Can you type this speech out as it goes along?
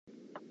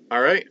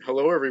All right,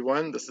 hello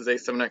everyone. This is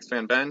A7X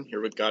Fan Ben here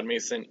with God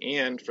Mason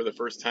and for the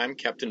first time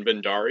Captain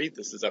Vendari.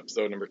 This is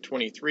episode number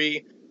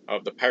 23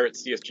 of the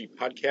Pirates CSG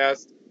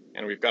podcast,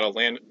 and we've got a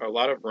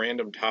lot of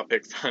random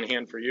topics on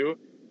hand for you,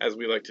 as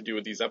we like to do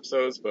with these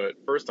episodes. But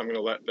first, I'm going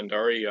to let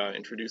Vendari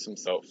introduce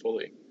himself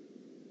fully.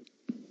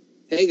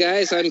 Hey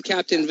guys, I'm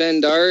Captain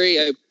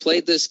Vendari. I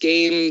played this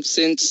game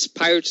since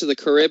Pirates of the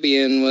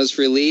Caribbean was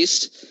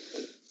released.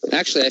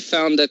 Actually, I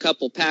found a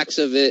couple packs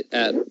of it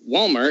at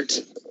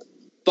Walmart.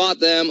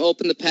 Bought them,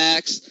 opened the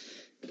packs.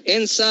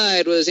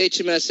 Inside was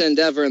HMS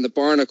Endeavor and the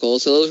Barnacle.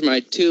 So those were my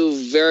two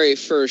very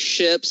first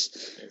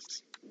ships.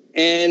 Nice.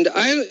 And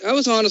I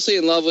was honestly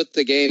in love with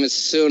the game as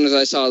soon as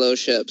I saw those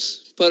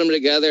ships. Put them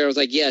together, I was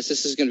like, yes,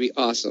 this is going to be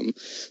awesome.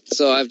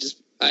 So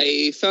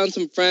I found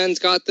some friends,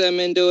 got them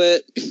into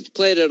it,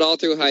 played it all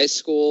through high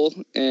school,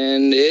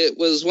 and it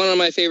was one of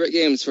my favorite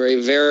games for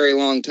a very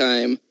long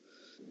time.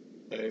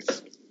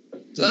 Nice.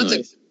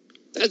 So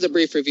that's a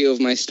brief review of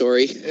my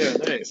story. Yeah,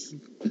 nice.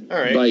 All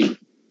right.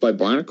 By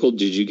Barnacle,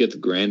 did you get the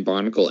Grand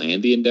Barnacle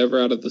and the Endeavor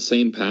out of the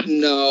same pack?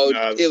 No,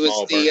 it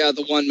was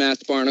the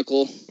one-mast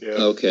Barnacle. Yeah.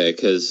 Okay,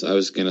 because I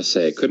was gonna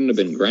say it couldn't have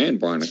been Grand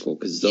Barnacle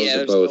because those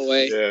are both. No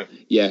way.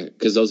 Yeah,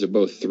 because those are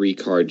both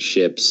 3-card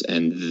ships,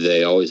 and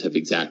they always have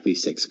exactly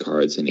 6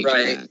 cards in each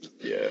pack.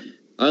 Yeah.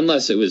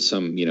 Unless it was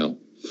some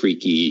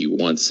freaky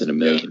once in a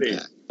million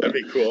pack. That'd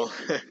be cool.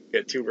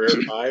 Get 2 rare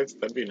 5s.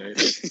 That'd be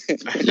nice.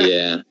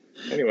 Yeah.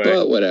 Anyway.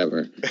 But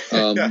whatever.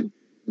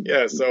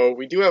 Yeah, so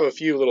we do have a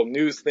few little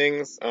news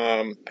things.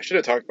 I should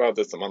have talked about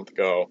this a month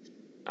ago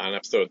on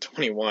episode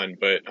 21,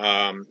 but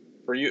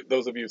for you,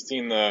 those of you who've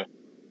seen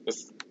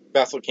this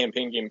Vassal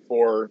Campaign Game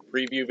 4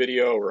 preview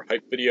video or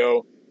hype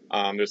video,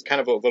 there's kind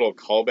of a little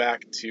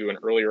callback to an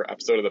earlier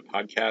episode of the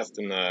podcast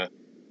in the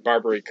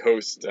Barbary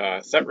Coast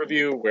set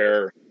review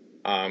where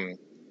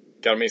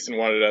God Mason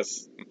wanted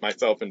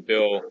myself and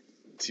Bill,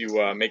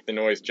 to make the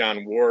noise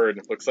John Ward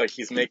looks like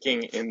he's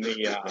making in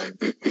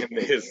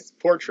his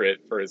portrait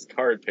for his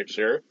card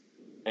picture,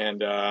 and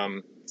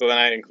so then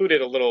I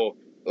included a little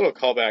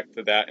callback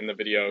to that in the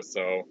video.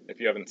 So if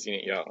you haven't seen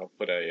it yet, I'll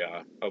put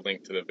a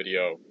link to the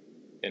video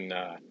in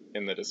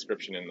the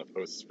description in the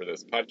posts for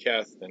this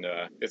podcast, and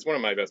it's one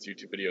of my best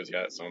YouTube videos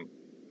yet, so I'm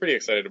pretty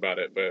excited about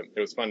it. But it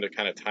was fun to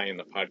kind of tie in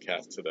the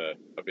podcast to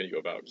a video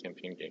about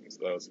campaign games,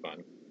 so that was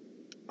fun.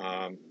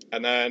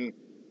 And then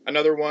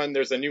another one,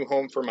 there's a new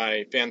home for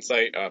my fan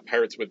site,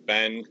 Pirates with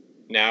Ben.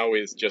 Now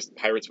is just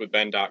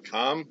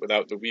pirateswithben.com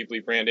without the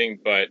Weebly branding,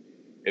 but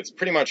it's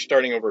pretty much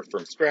starting over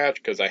from scratch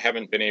because I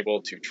haven't been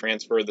able to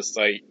transfer the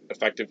site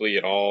effectively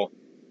at all.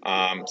 So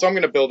I'm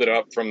going to build it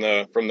up from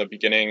the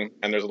beginning,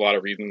 and there's a lot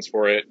of reasons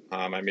for it.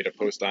 I made a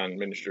post on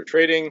miniature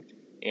trading,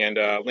 and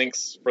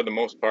links for the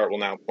most part will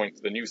now point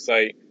to the new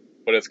site,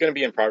 but it's going to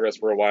be in progress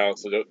for a while,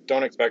 so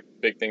don't expect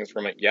big things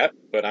from it yet,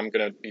 but I'm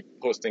going to be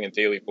posting a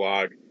daily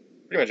blog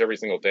pretty much every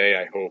single day,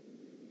 I hope.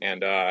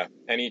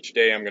 And each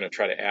day I'm going to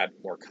try to add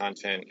more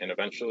content, and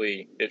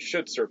eventually it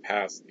should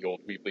surpass the old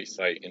Weebly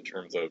site in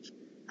terms of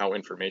how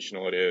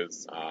informational it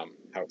is,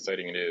 how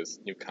exciting it is,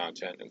 new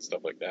content and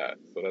stuff like that.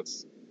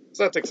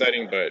 So that's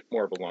exciting, but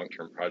more of a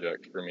long-term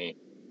project for me.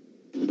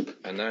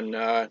 And then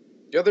the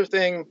other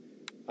thing,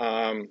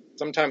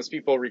 sometimes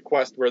people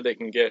request where they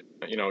can get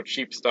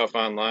cheap stuff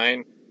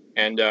online,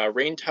 and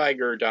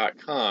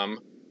raintiger.com,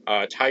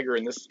 tiger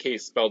in this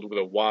case spelled with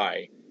a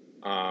Y,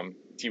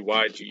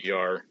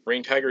 Tyger,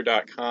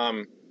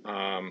 raintiger.com,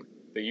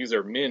 the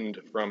user Mind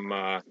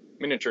from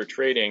Miniature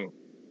Trading,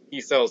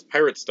 he sells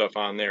pirate stuff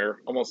on there,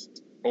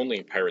 almost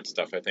only pirate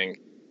stuff, I think.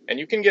 And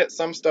you can get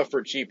some stuff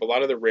for cheap. A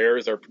lot of the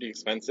rares are pretty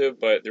expensive,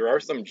 but there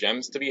are some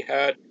gems to be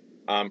had.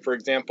 For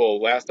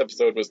example, last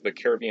episode was the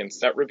Caribbean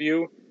set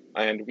review,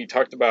 and we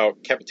talked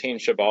about Capitaine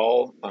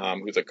Chabal,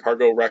 who's a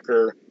cargo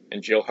wrecker,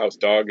 and Jailhouse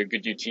Dog, a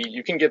good UT.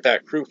 You can get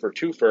that crew for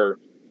twofer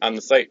on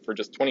the site for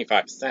just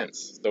 25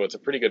 cents, so it's a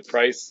pretty good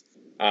price.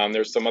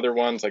 There's some other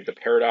ones, like the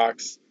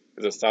Paradox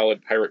is a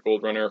solid pirate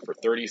gold runner for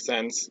 30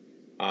 cents.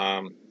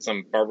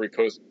 Some Barbary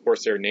Coast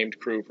Corsair named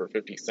crew for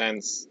 50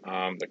 cents.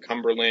 The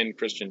Cumberland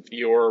Christian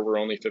Fior were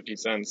only 50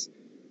 cents.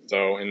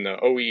 So in the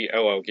OE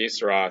LL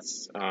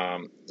Geyseros,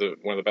 one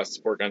of the best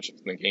sport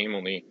gunships in the game,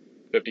 only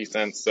 50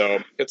 cents. So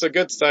it's a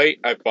good site.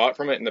 I've bought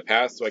from it in the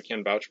past, so I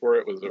can vouch for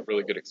it. It was a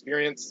really good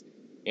experience.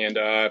 And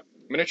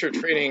Miniature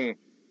Trading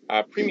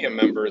premium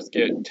members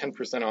get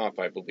 10% off,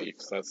 I believe.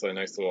 So that's a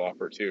nice little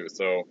offer too.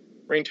 So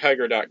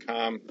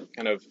raintiger.com,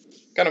 kind of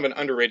an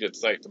underrated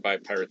site to buy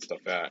pirate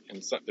stuff at.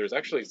 And there's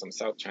actually some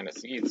South China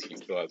Seeds he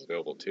still has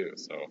available too.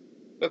 So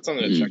that's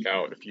something to check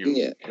out if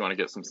you want to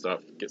get some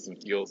stuff, get some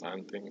deals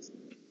on things.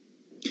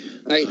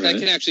 I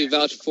can actually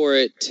vouch for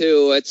it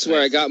too. That's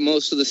where I got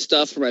most of the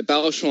stuff for my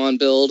Balchuan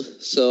build.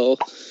 So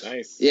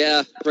nice.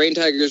 Yeah, Rain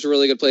Tiger is a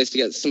really good place to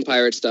get some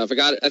pirate stuff.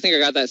 I think I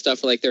got that stuff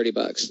for like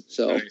 $30.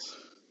 So nice.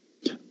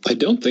 I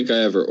don't think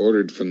I ever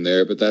ordered from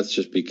there, but that's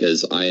just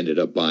because I ended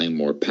up buying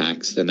more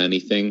packs than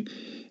anything.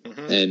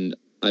 Mm-hmm. And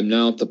I'm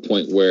now at the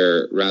point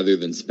where rather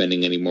than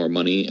spending any more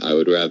money, I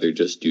would rather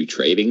just do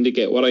trading to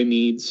get what I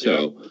need.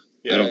 So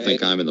Yeah. I don't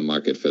think I'm in the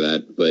market for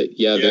that. But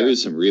there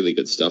is some really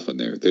good stuff on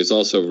there. There's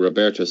also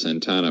Roberto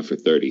Santana for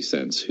 30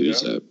 cents,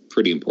 who's a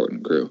pretty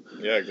important crew.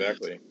 Yeah,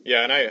 exactly.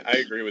 Yeah, and I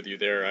agree with you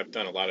there. I've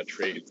done a lot of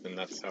trades, and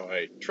that's how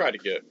I try to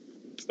get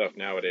stuff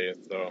nowadays.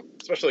 So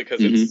especially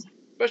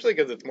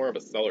because it's more of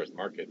a seller's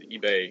market. The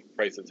eBay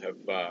prices have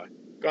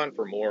gone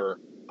for more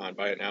on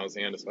buy it nows,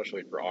 and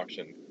especially for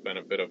auctions. It's been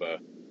a bit of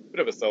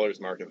a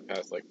seller's market the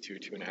past like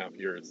 2.5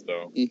 years.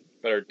 So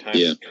better time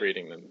for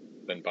trading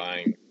than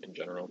buying in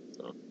general.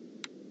 So.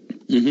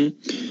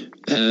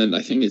 And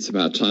I think it's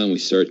about time we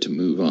start to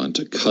move on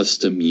to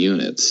custom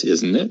units,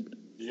 isn't it?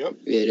 Yep.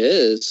 It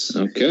is.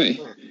 Okay.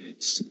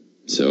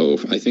 So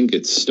I think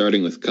it's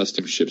starting with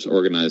custom ships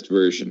organized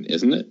version,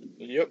 isn't it?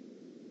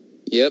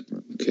 Yep.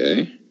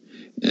 Okay.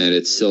 And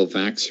it's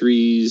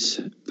Silvaxri's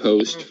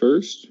post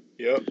first?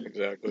 Yep,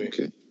 exactly.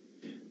 Okay.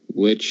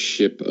 Which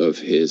ship of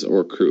his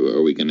or crew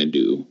are we going to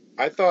do?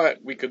 I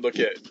thought we could look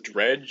at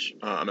Dredge.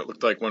 It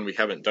looked like one we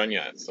haven't done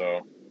yet,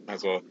 so might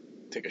as well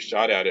take a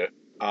shot at it.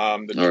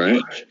 The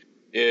Dredge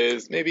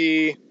is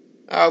maybe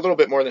a little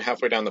bit more than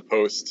halfway down the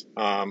post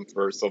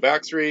for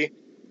Silvaxri.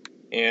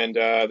 And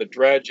the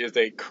Dredge is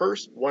a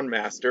cursed one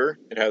master.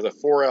 It has a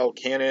 4L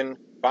cannon,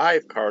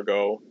 5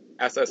 cargo,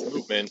 SS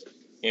movement,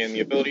 and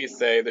the abilities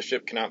say the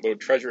ship cannot load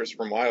treasures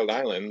from wild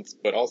islands,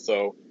 but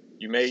also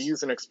you may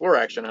use an explore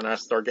action on a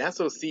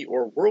Sargasso Sea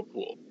or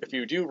Whirlpool. If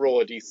you do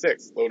roll a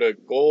d6, load a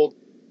gold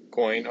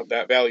coin of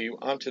that value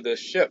onto this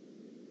ship.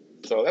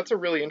 So that's a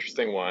really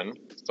interesting one.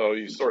 So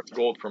you sort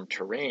gold from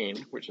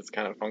terrain, which is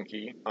kind of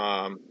funky.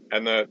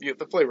 And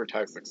the flavor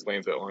text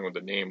explains it along with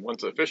the name.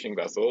 Once a fishing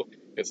vessel,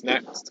 its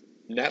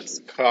nets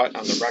caught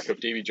on the wreck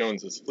of Davy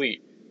Jones's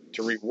fleet.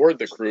 To reward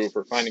the crew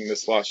for finding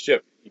this lost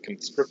ship, he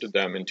conscripted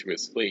them into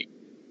his fleet.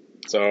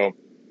 So,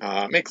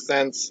 makes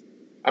sense.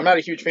 I'm not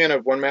a huge fan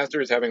of one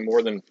masters having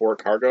more than 4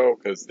 cargo,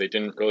 because they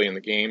didn't really in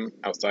the game,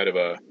 outside of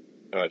a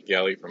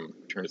galley from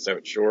Return to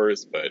Savage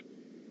Shores, but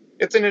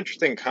it's an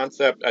interesting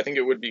concept. I think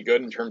it would be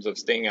good in terms of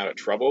staying out of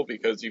trouble,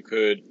 because you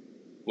could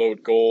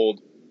load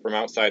gold from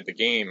outside the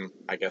game,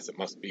 I guess it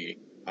must be,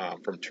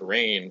 from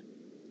terrain,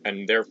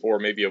 and therefore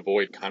maybe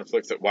avoid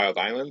conflicts at Wild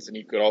Islands, and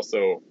you could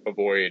also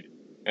avoid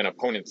an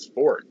opponent's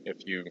fort if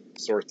you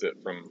source it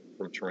from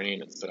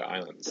terrain instead of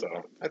islands. So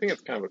I think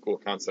it's kind of a cool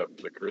concept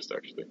for the Cursed,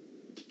 actually.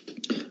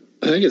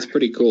 I think it's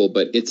pretty cool,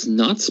 but it's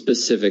not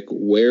specific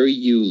where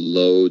you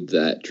load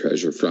that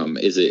treasure from.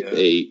 Is it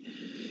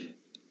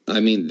I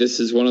mean, this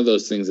is one of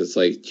those things that's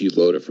like, do you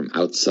load it from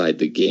outside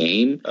the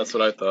game? That's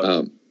what I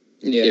thought.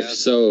 If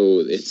so,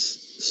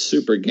 it's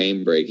super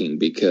game breaking,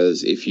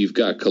 because if you've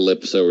got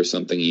Calypso or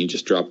something and you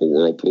just drop a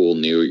whirlpool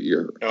near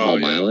your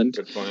home island,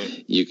 good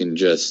point. You can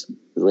just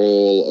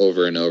roll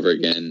over and over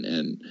again.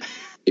 And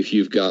if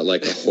you've got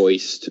like a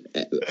hoist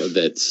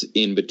that's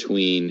in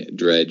between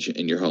Dredge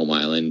and your home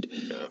island,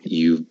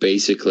 you've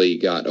basically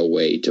got a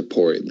way to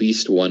pour at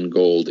least 1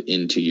 gold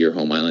into your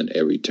home island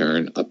every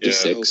turn, up to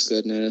 6. Oh,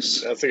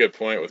 goodness. That's a good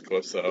point with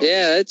Calypso.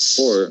 Yeah, it's...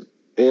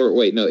 Or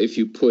wait, no, if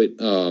you put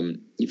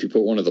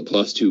one of the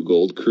 +2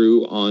 gold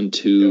crew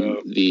onto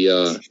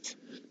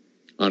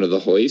onto the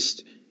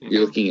hoist,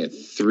 you're looking at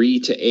 3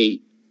 to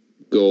 8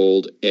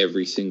 gold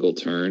every single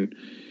turn.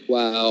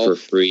 Wow. For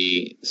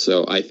free.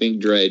 So I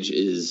think Dredge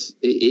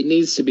it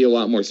needs to be a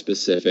lot more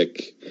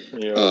specific.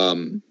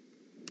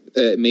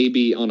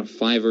 Maybe on a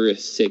 5 or a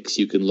 6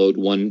 you can load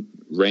 1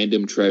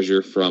 random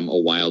treasure from a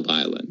wild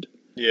island.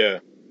 Yeah,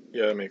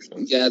 that makes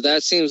sense. Yeah,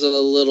 that seems a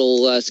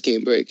little less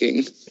game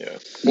breaking. Yeah.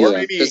 Or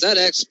maybe, because that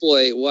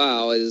exploit,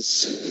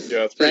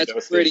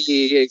 that's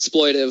pretty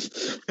exploitive.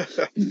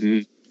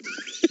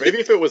 Maybe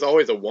if it was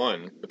always a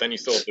 1, but then you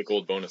still have the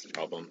gold bonus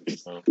problem.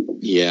 So.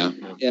 Yeah,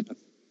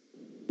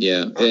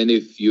 and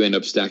if you end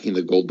up stacking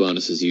the gold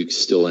bonuses, you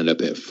still end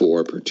up at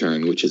 4 per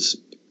turn, which is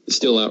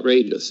still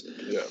outrageous.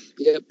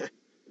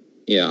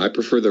 Yeah, I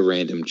prefer the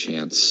random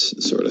chance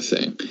sort of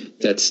thing.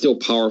 That's still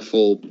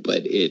powerful,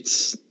 but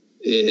it's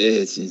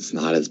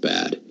not as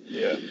bad.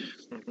 Yeah.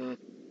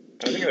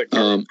 I think the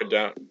card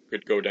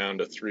could go down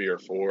to 3 or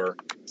 4.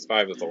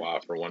 5 is a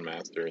lot for one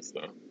master,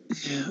 so.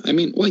 Yeah, I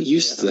mean, what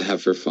use does it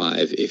have for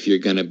 5 if you're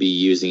going to be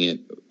using it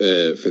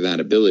for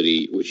that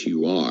ability, which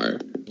you are?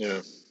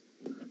 Yeah.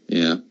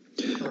 Yeah.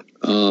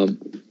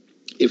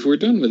 If we're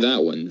done with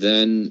that one,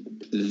 then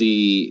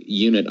the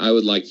unit I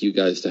would like you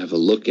guys to have a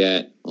look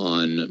at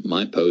on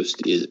my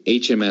post is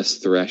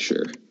HMS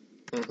Thresher.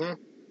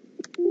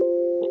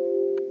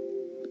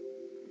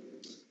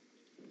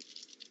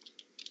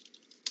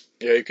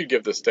 Yeah, you could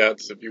give the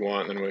stats if you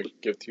want, and then we'll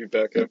give to you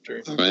back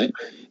after. All right.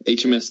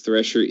 HMS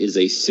Thresher is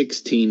a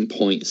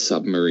 16-point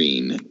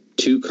submarine,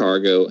 2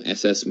 cargo,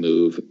 SS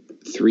move,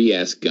 3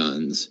 S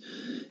guns.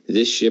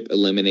 This ship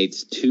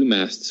eliminates 2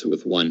 masts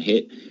with 1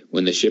 hit.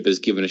 When the ship is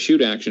given a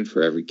shoot action,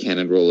 for every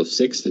cannon roll of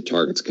 6, the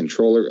target's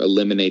controller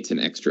eliminates an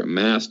extra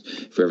mast.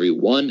 For every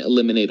 1,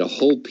 eliminate a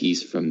whole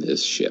piece from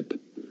this ship.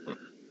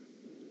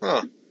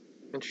 Huh.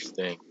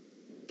 Interesting.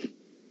 I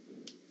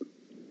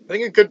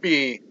think it could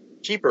be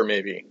cheaper,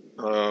 maybe.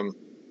 Because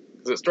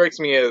it strikes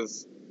me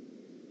as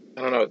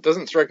I don't know. It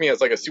doesn't strike me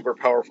as like a super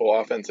powerful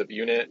offensive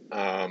unit.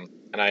 And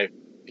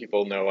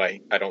people know I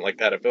don't like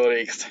that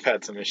ability because I've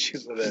had some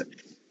issues with it.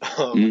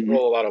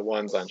 Roll a lot of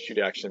ones on shoot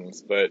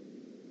actions, but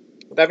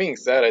with that being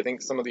said, I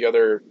think some of the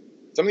other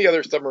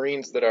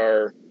submarines that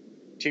are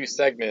 2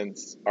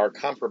 segments are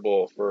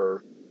comparable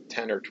for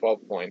 10 or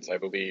 12 points, I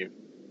believe.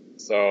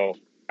 So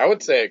I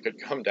would say it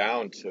could come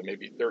down to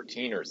maybe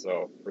 13 or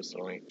so,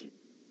 personally.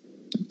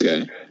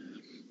 Okay.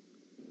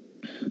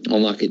 I'll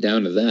knock it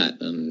down to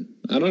that. And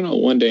I don't know,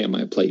 one day I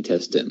might play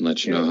test it and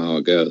let you know how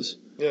it goes.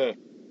 Yeah.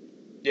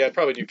 Yeah, I'd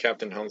probably do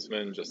Captain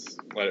Helmsman, just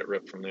let it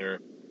rip from there,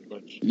 pretty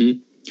much. Mm-hmm.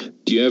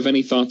 Do you have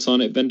any thoughts on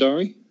it,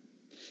 Vendari?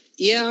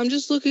 Yeah, I'm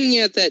just looking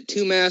at that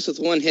 2-mast with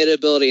 1 hit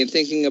ability and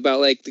thinking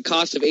about like the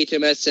cost of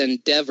HMS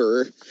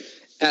Endeavor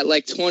at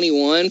like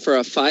 21 for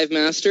a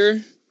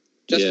 5-master,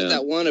 just with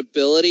that 1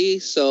 ability.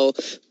 So,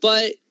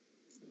 but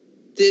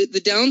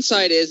the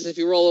downside is if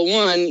you roll a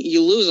 1,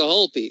 you lose a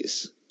hull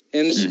piece,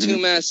 and it's a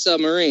 2-mast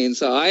submarine.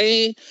 So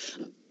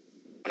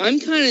I'm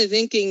kind of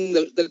thinking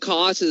the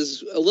cost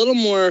is a little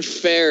more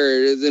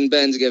fair than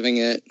Ben's giving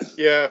it.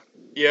 Yeah,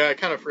 I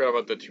kind of forgot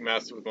about the 2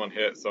 masts with 1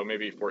 hit, so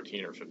maybe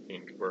 14 or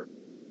 15 could work.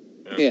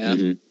 Yeah.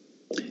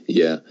 Mm-hmm.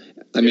 Yeah.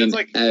 I mean,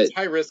 it's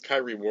high risk, high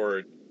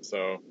reward,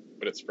 so,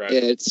 but it's fragile.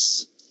 Yeah,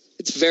 it's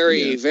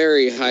very,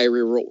 very high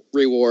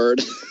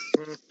reward.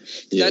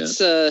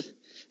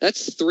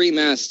 That's 3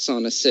 masts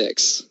on a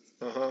 6.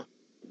 Uh-huh.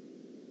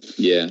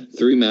 Yeah,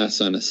 3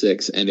 masts on a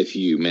 6, and if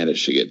you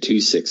manage to get 2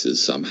 6s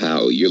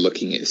somehow, you're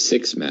looking at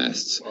 6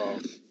 masts. Wow.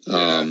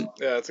 Yeah,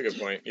 that's a good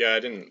point. Yeah, I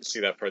didn't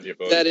see that part of the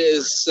ability. That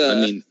is... I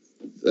mean,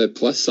 the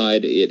plus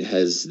side, it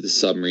has the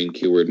submarine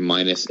keyword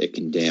minus, it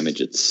can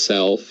damage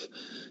itself.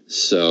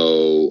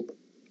 So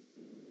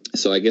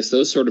I guess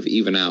those sort of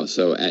even out.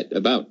 So at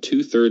about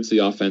 2/3 the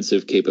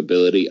offensive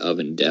capability of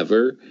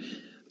Endeavor,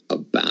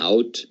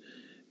 would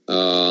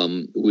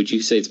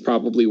you say it's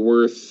probably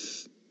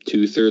worth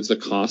 2/3 the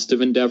cost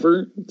of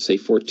Endeavor? Say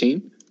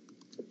 14?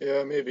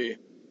 Yeah, maybe.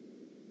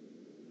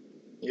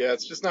 Yeah,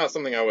 it's just not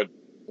something I would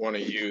want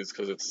to use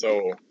because it's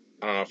so...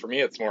 I don't know, for me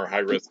it's more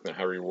high risk than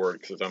high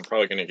reward because I'm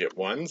probably going to get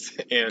 1s,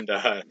 and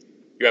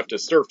you have to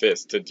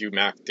surface to do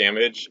max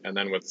damage, and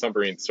then with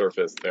submarine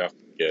surface they have to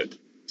get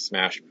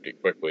smashed pretty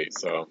quickly,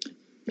 so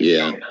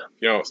if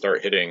you don't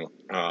start hitting, you're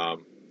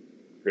going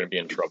to be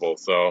in trouble.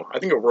 So I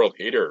think a World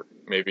Hater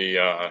maybe...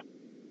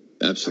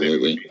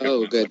 Absolutely.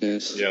 Maybe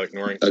goodness. Like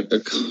Norrington.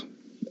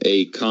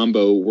 A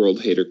combo World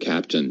Hater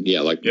captain,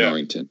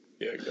 Norrington.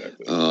 Yeah,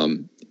 exactly.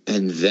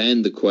 And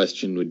then the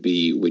question would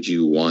be, would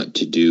you want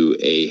to do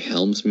a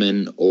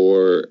helmsman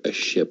or a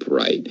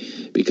shipwright?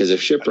 Because a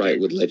shipwright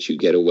would let you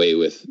get away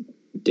with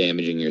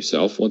damaging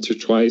yourself once or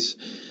twice.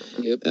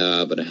 Yep.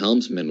 But a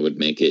helmsman would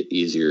make it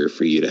easier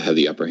for you to have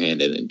the upper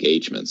hand in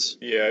engagements.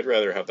 Yeah, I'd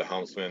rather have the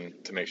helmsman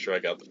to make sure I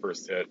got the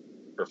first hit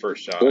or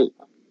first shot.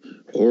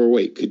 Or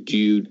wait, could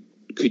you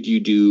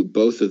do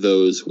both of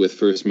those with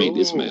First Mate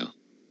Ismail?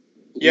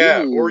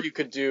 Yeah, or you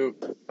could do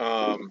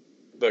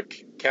the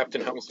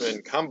Captain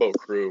Helmsman combo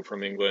crew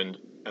from England,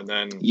 and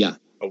then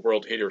a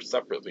World Hater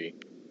separately.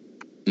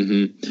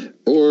 Mm-hmm.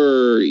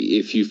 Or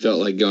if you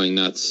felt like going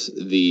nuts,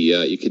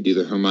 you could do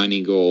the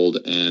Hermione Gold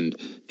and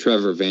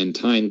Trevor Van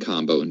Tyne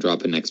combo and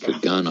drop an extra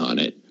gun on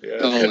it. Yeah,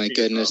 oh my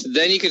goodness!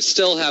 Then you could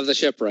still have the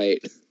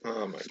shipwright.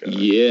 Oh my god!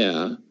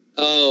 Yeah.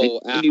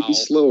 And you'd be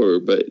slower,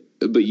 but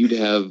you'd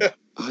have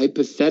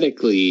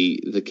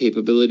hypothetically the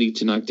capability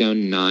to knock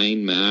down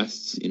 9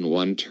 masts in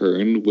one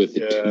turn with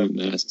a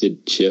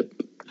 2-masted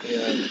ship.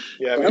 Yeah.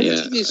 Why would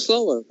you be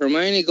slower?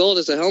 Hermione Gold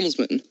is a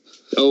helmsman.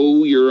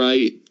 Oh, you're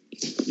right.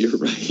 You're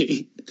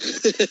right.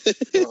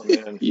 Oh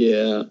man.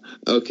 Yeah.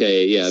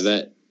 Okay.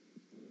 Yeah.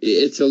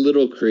 It's a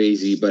little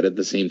crazy, but at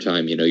the same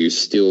time, you're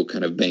still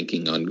kind of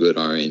banking on good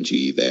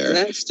RNG there. And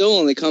that still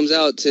only comes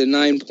out to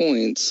 9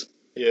 points.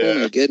 Yeah. Oh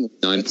my goodness.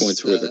 9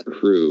 points worth of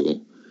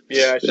crew.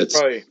 Yeah, I should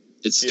probably.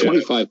 It's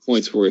 25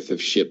 points worth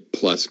of ship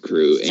plus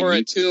crew. For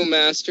a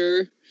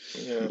 2-master.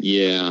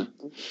 Yeah.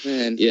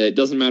 Man. Yeah, it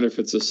doesn't matter if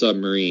it's a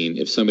submarine.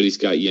 If somebody's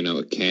got, a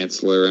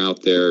canceller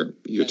out there,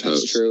 you're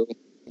toast. That's true.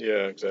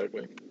 Yeah,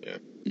 exactly. Yeah.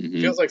 Mm-hmm.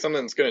 It feels like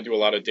something that's going to do a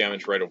lot of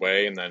damage right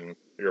away, and then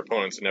your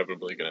opponent's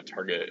inevitably going to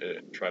target it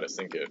and try to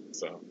sink it.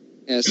 So.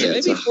 Yeah, so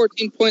maybe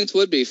 14 points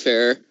would be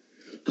fair.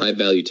 High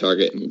value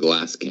target and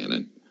glass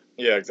cannon.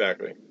 Yeah,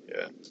 exactly.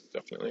 Yeah,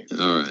 definitely.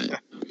 All right.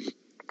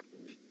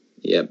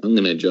 Yep, I'm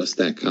going to adjust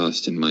that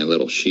cost in my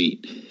little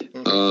sheet.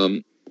 Mm-hmm.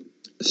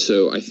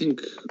 So I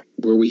think,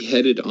 were we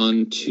headed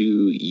on to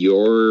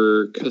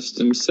your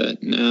custom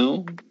set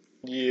now?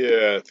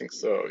 Yeah, I think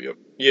so. Yep.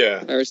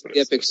 Yeah. The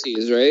Epic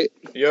Seas, right?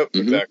 Yep,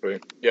 exactly.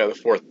 Yeah, the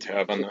 4th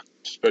tab on the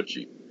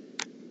spreadsheet.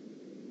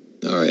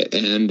 All right,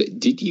 and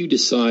did you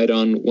decide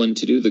on when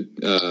to do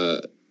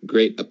the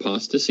Great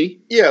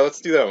Apostasy? Yeah,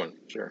 let's do that one.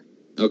 Sure.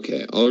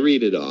 Okay, I'll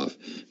read it off.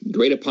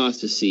 Great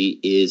Apostasy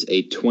is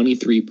a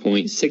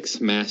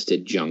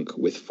 23.6-masted junk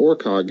with 4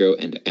 cargo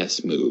and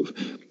S move.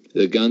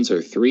 The guns are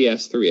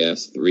 3S,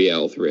 3S,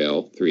 3L,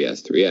 3L,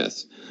 3S,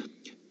 3S.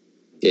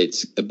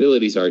 Its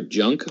abilities are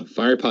Junk,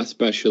 Firepot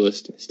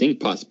Specialist,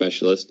 Stinkpot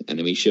Specialist.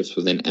 Enemy ships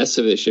within S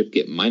of the ship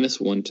get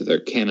 -1 to their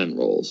cannon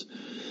rolls,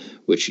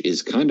 which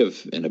is kind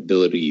of an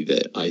ability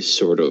that I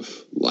sort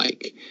of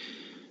like.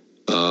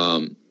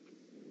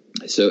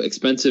 So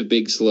expensive,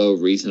 big, slow,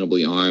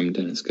 reasonably armed,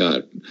 and it's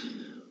got...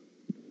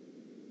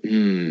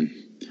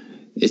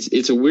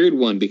 It's a weird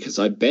one because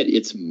I bet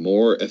it's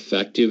more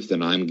effective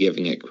than I'm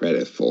giving it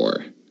credit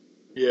for.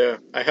 Yeah,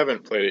 I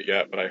haven't played it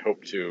yet, but I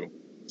hope to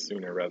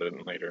sooner rather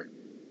than later.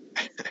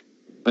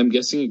 I'm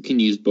guessing it can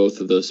use both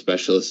of those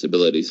specialist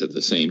abilities at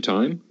the same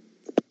time?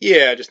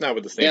 Yeah, just not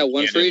with the same Yeah,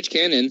 one cannon. for each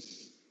cannon.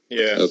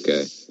 Yeah.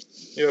 Okay.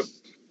 Yep.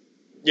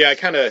 Yeah,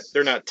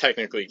 they're not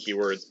technically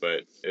keywords,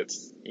 but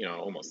it's,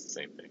 almost the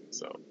same thing,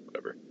 so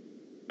whatever.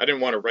 I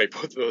didn't want to write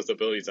both of those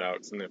abilities out,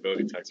 because then the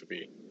ability text would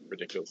be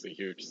ridiculously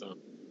huge, so.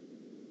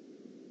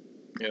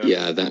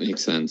 Yeah, that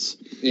makes sense.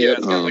 Yeah,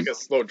 it's kind of like a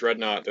slow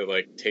dreadnought that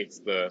takes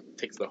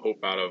the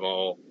hope out of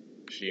all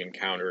she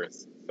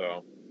encounters.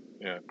 So,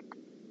 yeah.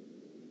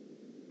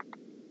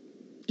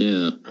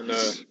 Yeah. And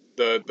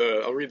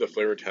I'll read the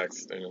flavor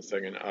text in a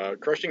second.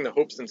 Crushing the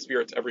hopes and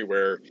spirits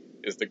everywhere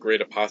is the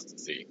great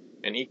apostasy.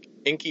 An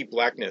inky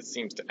blackness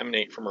seems to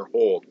emanate from her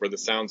hold, where the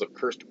sounds of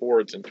cursed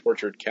hordes and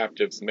tortured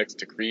captives mix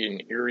to create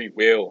an eerie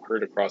wail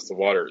heard across the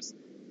waters.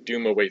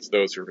 Doom awaits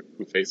those who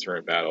face her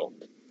in battle.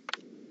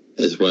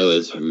 As well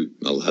as a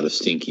lot of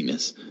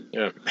stinkiness.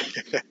 Yeah.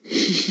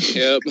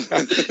 Yep.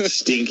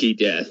 Stinky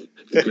death.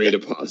 The great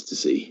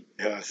apostasy.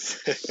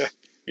 Yes.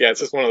 Yeah, it's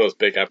just one of those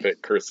big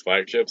epic cursed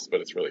flagships, but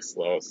it's really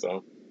slow,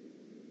 so.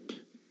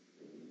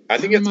 I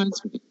think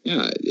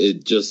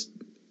it just...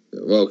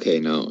 Okay,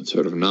 no,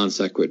 sort of non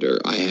sequitur.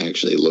 I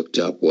actually looked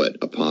up what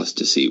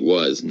apostasy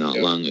was not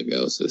long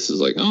ago, so this is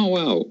like, oh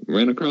wow,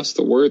 ran across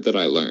the word that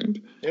I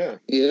learned. Yeah.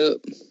 Yep.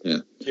 Yeah.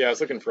 Yeah, I was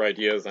looking for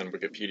ideas on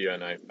Wikipedia,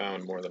 and I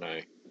found more than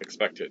I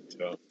expected,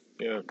 so,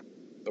 yeah.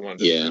 I wanted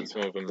to send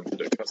some of them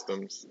to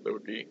customs that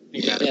would be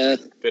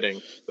thematically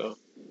fitting, so.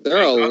 There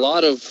are a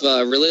lot of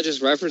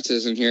religious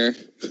references in here.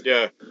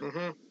 Yeah.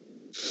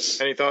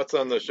 Mm-hmm. Any thoughts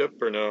on the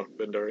ship or no,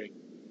 Vendari?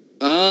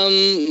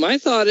 My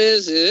thought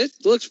is it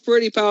looks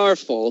pretty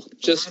powerful.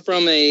 Just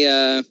from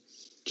a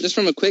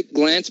quick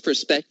glance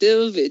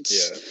perspective,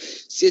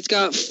 it's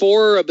got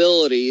 4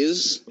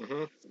 abilities,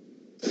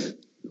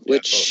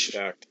 which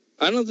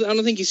I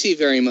don't think you see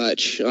very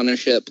much on a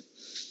ship.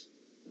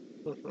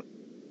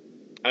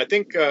 I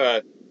think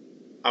I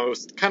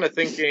was kind of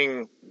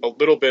thinking a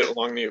little bit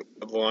along the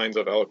lines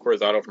of El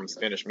Corazado from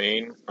Spanish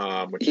Main,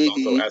 which is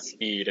also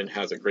S-speed and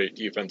has a great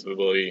defensive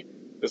ability.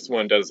 This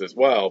one does as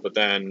well, but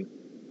then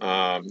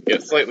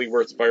get slightly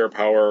worse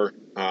firepower,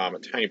 a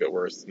tiny bit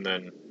worse, and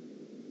then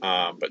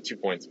but 2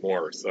 points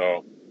more.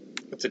 So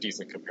it's a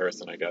decent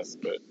comparison, I guess.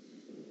 But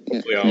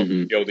hopefully I'll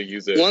be able to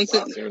use it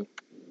soon.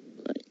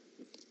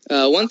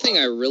 One thing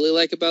I really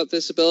like about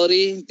this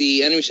ability,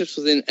 the enemy ships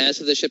within S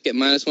of the ship get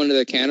 -1 to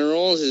their cannon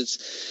rolls,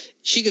 is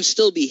she can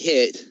still be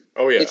hit.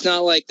 Oh, yeah. It's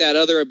not like that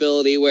other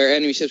ability where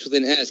enemy ships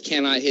within S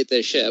cannot hit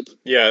the ship.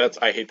 Yeah,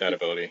 I hate that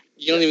ability.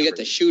 You don't even get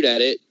to shoot at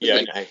it.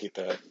 Yeah, I hate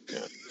that.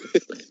 Yeah,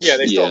 yeah,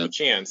 they still have a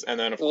chance. And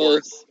then, of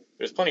course,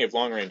 there's plenty of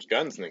long-range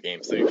guns in the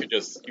game, so you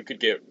could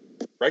get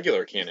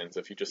regular cannons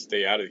if you just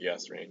stay out of the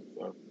S range.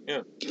 So,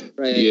 yeah.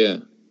 Right. Yeah.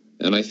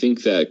 And I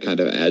think that kind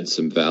of adds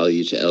some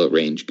value to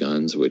L-range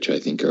guns, which I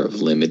think are of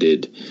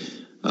limited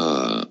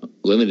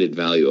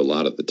value a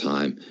lot of the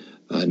time.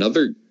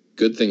 Another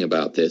good thing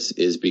about this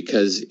is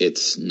because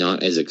it's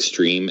not as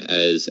extreme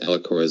as El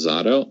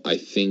Corazado, I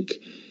think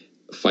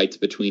fights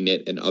between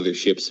it and other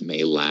ships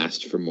may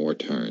last for more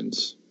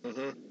turns.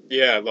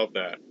 Yeah, I love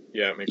that.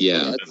 Yeah, it makes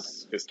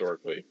sense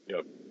historically.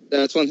 Yep.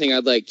 That's one thing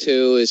I'd like,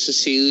 too, is to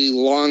see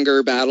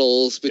longer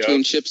battles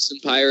between ships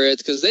and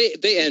pirates, because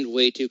they end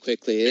way too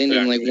quickly. They end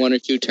in like 1 or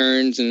 2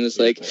 turns, and it's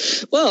like,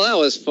 well, that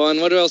was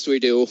fun. What else do we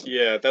do?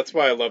 Yeah, that's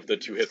why I love the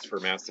 2 hits for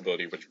mass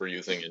ability, which we're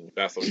using in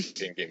Vassal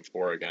Game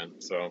 4 again.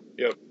 So,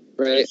 yep.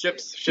 Right.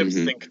 Ships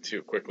sink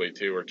too quickly,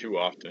 too, or too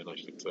often, I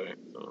should say.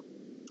 So.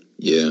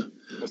 Yeah.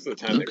 Most of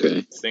the time, they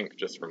would sink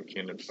just from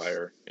cannon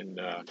fire in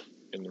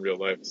real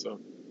life.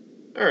 So,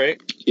 all right.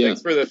 Yeah.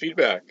 Thanks for the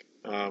feedback.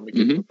 We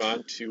can move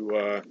on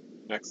to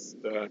next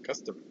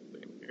custom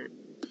thing here.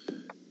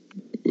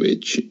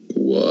 Which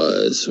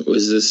was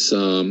this,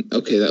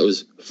 okay, that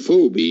was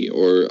Phoebe,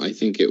 or I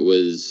think it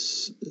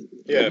was,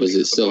 was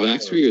it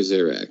Sylvaxry or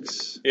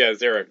Xerax? Yeah,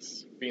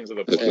 Xerax. Beams of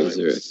the Blood. Okay,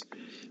 Xerax.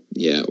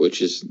 Yeah,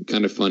 which is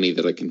kind of funny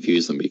that I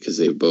confuse them because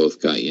they've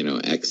both got,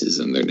 X's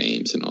in their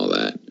names and all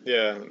that.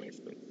 Yeah, that makes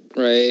sense.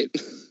 Right.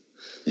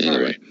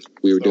 Anyway,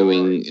 we were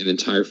doing an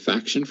entire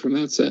faction from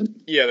that set?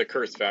 Yeah, the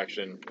Cursed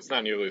faction. It's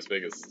not nearly as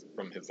big as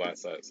from his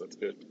last set, so it's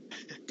good.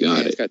 Got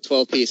it. It's got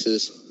 12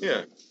 pieces.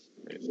 Yeah.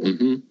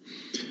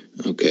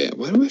 Okay,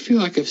 why do I feel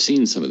like I've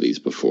seen some of these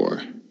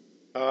before?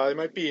 It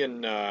might be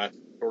in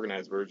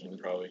organized version,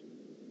 probably.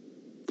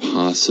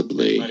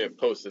 Possibly. I might have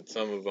posted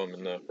some of them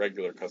in the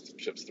regular custom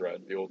ships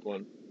thread, the old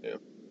one. Yeah.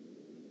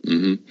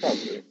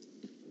 Probably.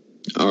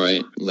 All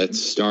right, let's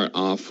start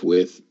off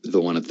with the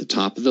one at the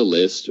top of the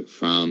list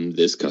from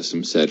this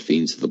custom set,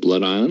 Fiends of the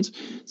Blood Islands.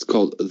 It's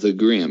called the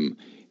Grim,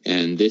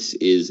 and this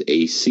is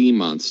a sea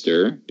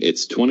monster.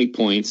 It's 20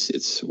 points.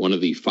 It's one of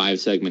the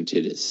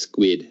 5-segmented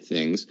squid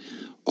things.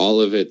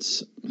 All of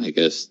its, I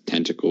guess,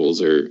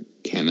 tentacles or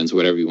cannons,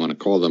 whatever you want to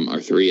call them, are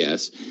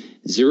 3S.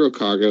 0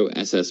 cargo,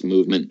 SS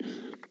movement.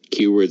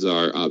 Keywords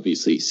are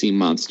obviously sea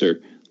monster.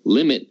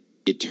 Limit,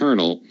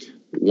 eternal.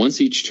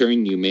 Once each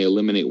turn, you may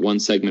eliminate one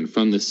segment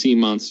from the sea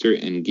monster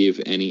and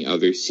give any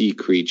other sea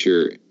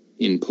creature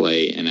in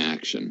play an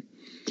action.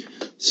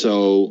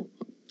 So,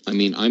 I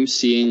mean, I'm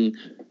seeing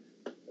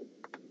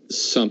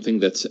something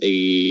that's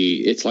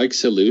it's like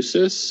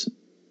Seleucus,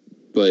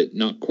 but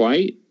not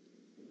quite.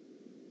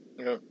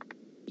 Yeah.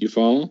 You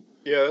follow?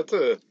 Yeah, that's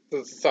a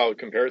solid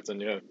comparison.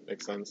 Yeah,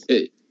 makes sense.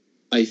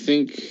 I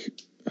think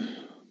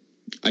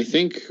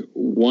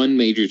one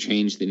major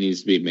change that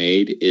needs to be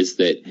made is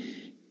that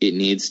it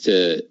needs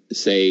to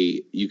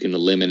say you can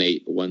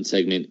eliminate one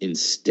segment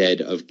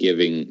instead of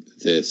giving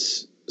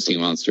this sea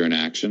monster an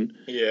action.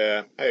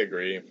 Yeah, I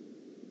agree.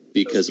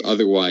 Because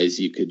otherwise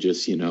you could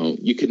just,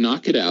 you could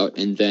knock it out,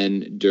 and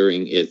then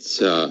during its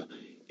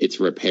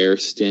repair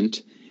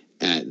stint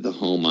at the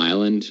home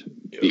island,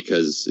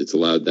 because it's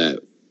allowed that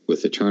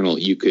with Eternal,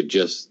 you could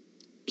just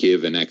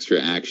give an extra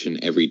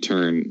action every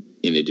turn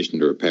in addition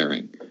to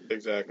repairing.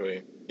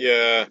 Exactly.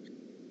 Yeah,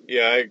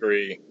 I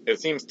agree.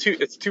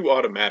 It's too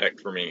automatic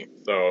for me.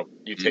 So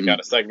you take out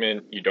a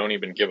segment, you don't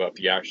even give up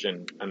the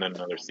action, and then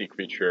another sea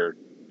creature.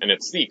 And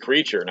it's sea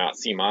creature, not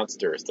sea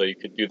monster. So you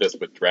could do this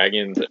with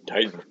dragons and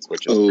titans,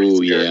 which is pretty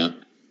scary. Yeah.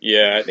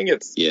 Yeah, I think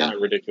it's kind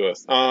of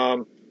ridiculous. I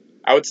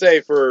would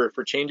say for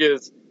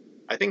changes,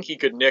 I think he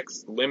could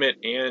nix Limit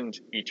and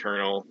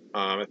Eternal.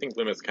 I think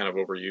Limit's kind of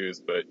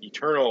overused, but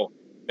Eternal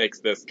makes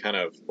this kind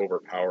of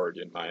overpowered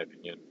in my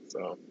opinion.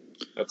 So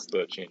that's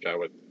the change I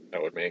would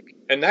make.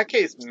 In that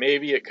case,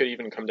 maybe it could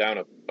even come down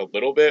a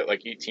little bit,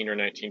 like 18 or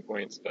 19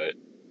 points, but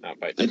not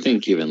by too much. I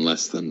think even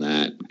less than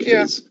that.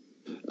 Because,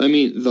 I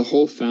mean, the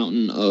whole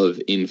fountain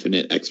of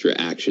infinite extra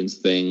actions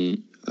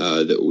thing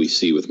that we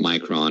see with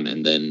Micron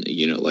and then a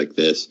unit like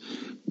this,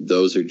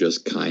 those are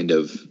just kind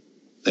of,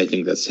 I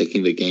think that's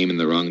taking the game in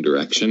the wrong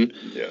direction.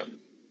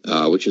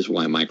 Yeah. Which is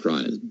why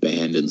Micron is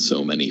banned in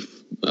so many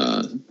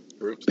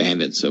groups.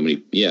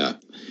 Yeah.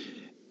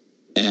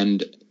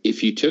 And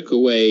if you took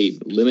away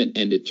Limit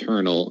and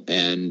Eternal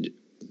and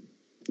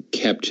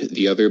kept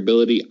the other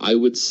ability, I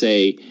would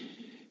say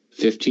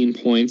 15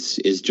 points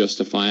is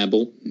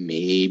justifiable,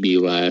 maybe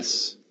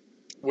less.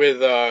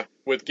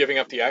 With giving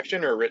up the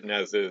action or written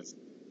as is?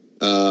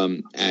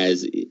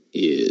 As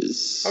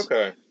is.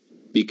 Okay.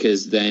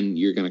 Because then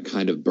you're going to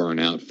kind of burn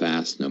out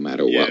fast no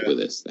matter what with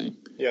this thing.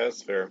 Yeah,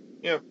 that's fair.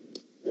 Yeah.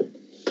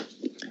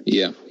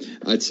 Yeah,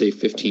 I'd say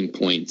 15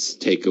 points,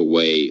 take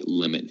away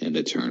Limit and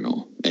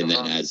Eternal, and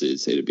then as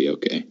is, it'd be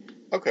okay.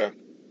 Okay.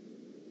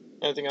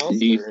 Anything else?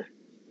 Do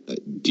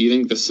you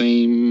think the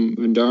same,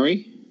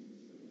 Vendari?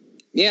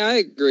 Yeah, I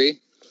agree.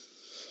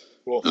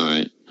 Cool. All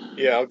right.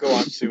 Yeah, I'll go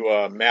on to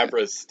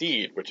Mavra's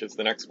Steed, which is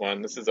the next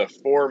one. This is a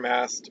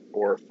 4-mast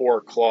or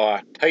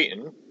 4-claw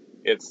Titan.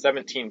 It's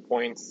 17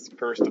 points.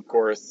 First, of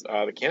course,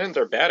 the cannons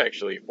are bad,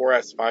 actually.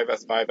 4S,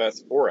 5S,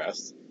 5S,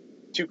 4S.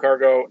 2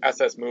 cargo,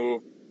 SS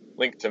move,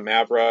 linked to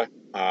Mavra.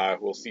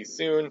 We'll see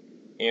soon.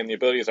 And the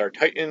abilities are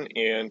Titan,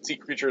 and sea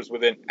creatures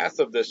within S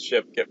of this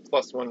ship get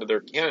 +1 to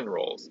their cannon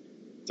rolls.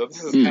 So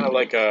this is kind of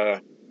like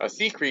a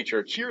sea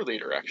creature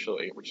cheerleader,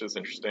 actually, which is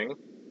interesting.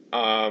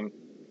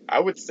 I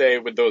would say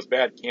with those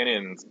bad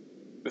cannons,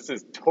 this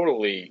is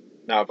totally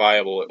not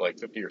viable at like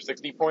 50 or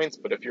 60 points,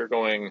 but if you're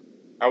going,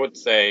 I would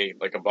say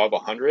like above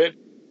 100,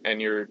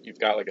 and you've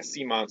got like a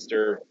sea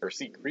monster or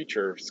sea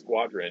creature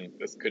squadron,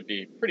 this could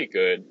be pretty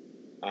good.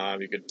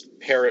 You could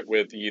pair it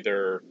with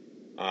either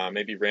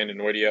maybe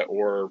Randanoidea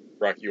or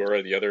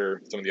Brachioura,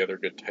 some of the other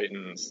good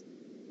titans,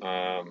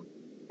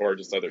 or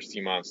just other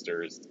sea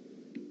monsters,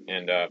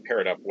 and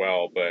pair it up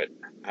well. But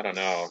I don't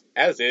know.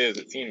 As is,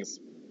 it seems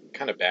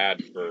kind of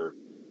bad for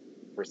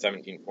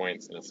 17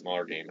 points in a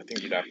smaller game. I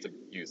think you'd have to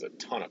use a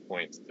ton of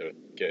points to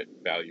get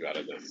value out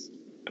of this.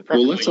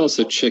 Well, let's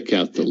also check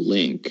out the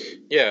link.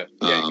 Yeah,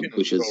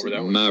 which is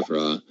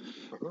Mavra,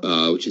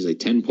 which is a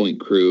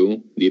 10-point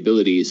crew. The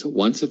ability is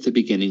once at the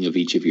beginning of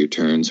each of your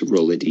turns,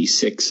 roll a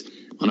d6.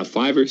 On a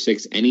 5 or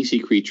 6, any sea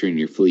creature in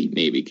your fleet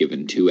may be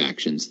given 2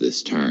 actions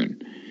this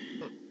turn.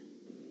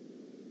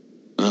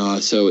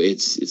 So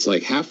it's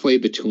like halfway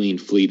between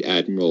Fleet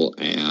Admiral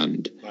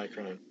and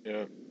Micron.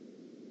 Yeah.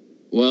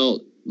 Well,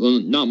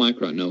 not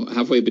Micron. No,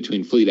 halfway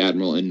between Fleet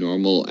Admiral and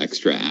normal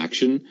extra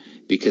action,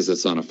 because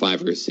it's on a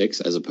 5 or a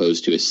 6 as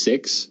opposed to a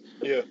 6.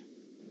 Yeah.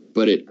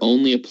 But it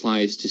only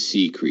applies to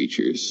sea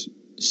creatures.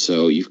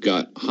 So you've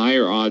got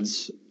higher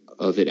odds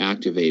of it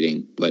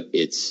activating, but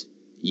it's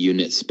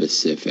unit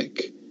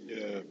specific.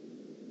 Yeah.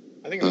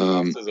 I think the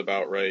cost is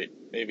about right.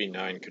 Maybe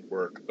 9 could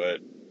work,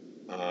 but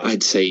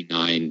I'd say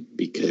 9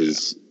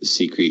 because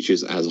sea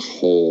creatures as a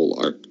whole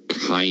are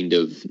kind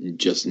of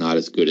just not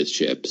as good as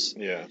ships.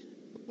 Yeah.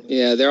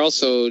 Yeah, they're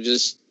also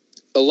just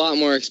a lot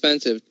more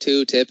expensive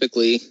too,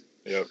 typically.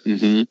 Yep.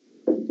 Mm-hmm.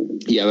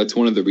 Yeah, that's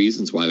one of the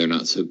reasons why they're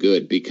not so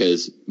good,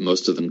 because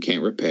most of them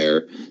can't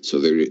repair, so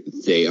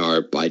they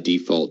are by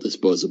default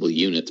disposable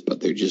units,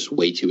 but they're just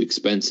way too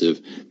expensive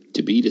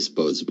to be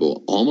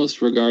disposable,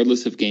 almost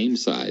regardless of game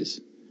size.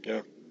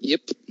 Yeah.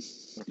 Yep.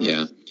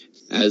 Yeah.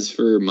 As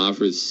for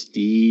Mavra's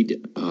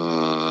Steed,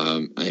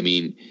 I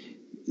mean,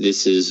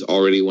 this is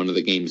already one of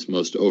the game's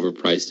most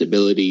overpriced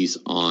abilities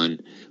on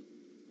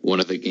one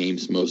of the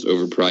game's most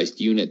overpriced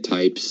unit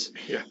types.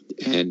 Yeah.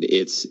 And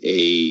it's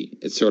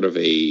sort of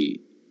a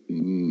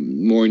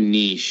more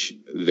niche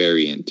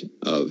variant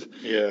of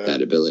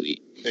that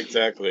ability.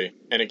 Exactly.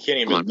 And it can't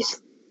even,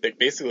 it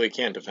basically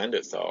can't defend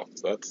itself.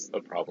 So that's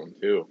a problem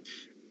too.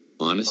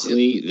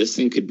 Honestly, this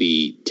thing could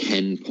be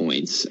 10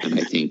 points, and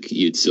I think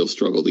you'd still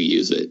struggle to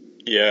use it.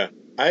 Yeah,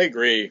 I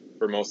agree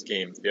for most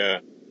games. Yeah.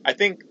 I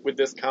think with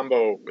this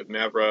combo with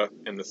Mavra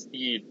and the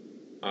Steed,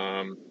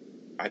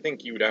 I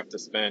think you would have to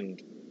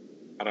spend,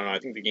 I don't know, I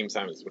think the game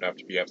size would have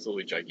to be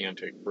absolutely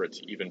gigantic for it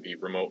to even be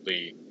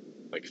remotely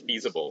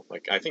feasible.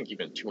 I think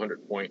even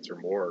 200 points or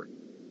more.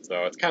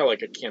 So it's kind of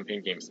like a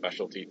campaign game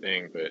specialty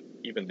thing, but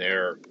even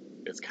there,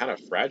 it's kind of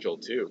fragile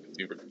too,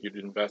 because you'd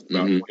invest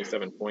about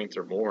 27 points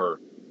or more,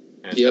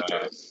 and you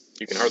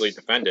can hardly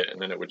defend it, and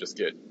then it would just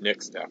get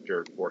nixed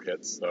after 4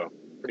 hits. So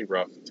pretty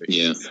rough to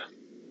use.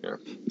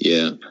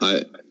 Yeah.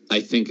 I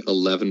think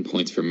 11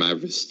 points for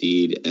Mavra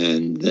Steed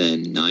and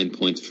then 9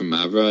 points for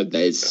Mavra.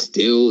 That is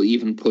still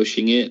even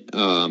pushing it.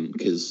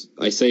 Because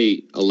I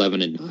say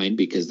 11 and 9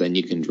 because then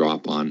you can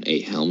drop on a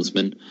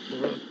Helmsman,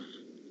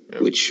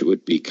 which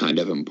would be kind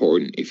of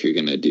important if you're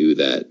going to do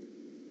that.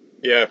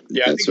 Yeah.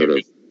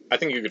 I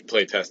think you could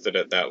play test it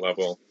at that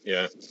level.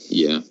 Yeah.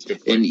 Yeah.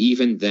 And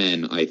even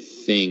then, I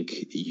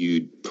think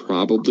you'd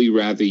probably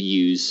rather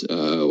use,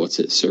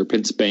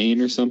 Serpent's Bane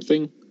or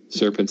something?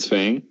 Serpent's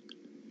Fang?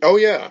 Oh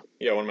yeah,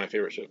 one of my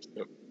favorite ships.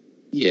 Yep.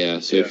 Yeah,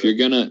 so if you're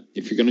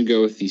gonna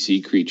go with the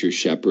Sea Creature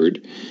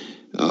Shepherd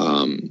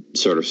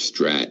sort of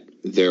strat,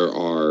 there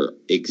are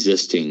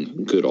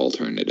existing good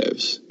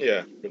alternatives.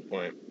 Yeah, good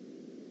point.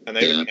 And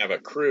they even have a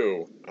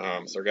crew.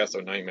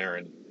 Sargasso Nightmare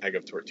and Hag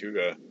of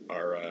Tortuga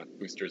are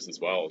boosters as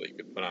well that you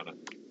could put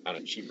on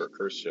a cheaper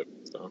curse ship.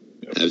 So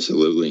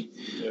absolutely.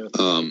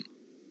 Yeah.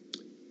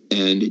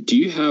 And do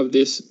you have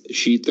this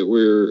sheet that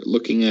we're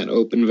looking at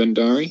open,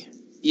 Vendari?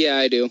 Yeah,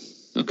 I do.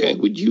 Okay,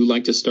 would you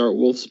like to start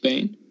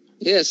Wolfsbane?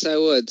 Yes, I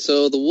would.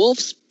 So the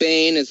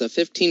Wolfsbane is a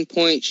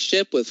 15-point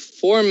ship with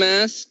 4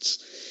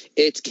 masts.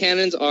 Its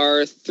cannons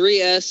are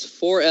 3S,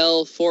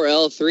 4L,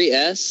 4L,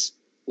 3S,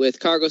 with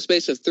cargo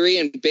space of 3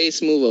 and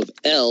base move of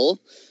L.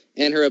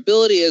 And her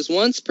ability is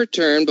once per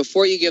turn,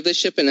 before you give this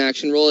ship an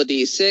action, roll a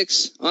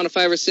d6. On a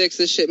 5 or 6,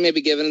 this ship may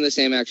be given the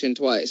same action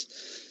twice.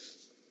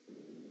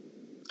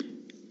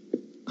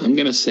 I'm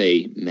going to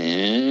say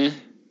meh.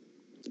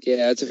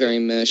 Yeah, it's a very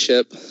meh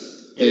ship.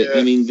 Yeah.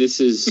 I mean,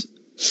 this is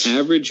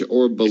average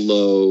or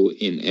below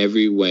in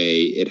every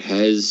way. It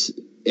has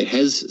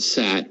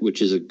SAT,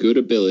 which is a good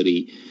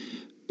ability,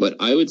 but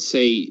I would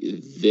say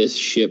this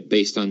ship,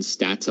 based on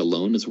stats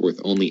alone, is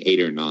worth only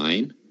 8 or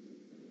 9.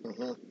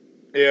 Mm-hmm.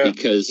 Yeah.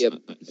 Because,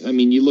 I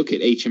mean, you look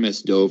at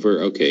HMS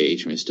Dover. Okay,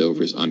 HMS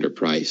Dover is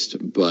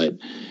underpriced, but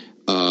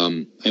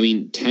I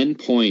mean, 10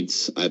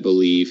 points, I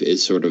believe,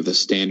 is sort of the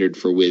standard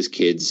for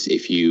WizKids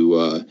if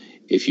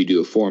you do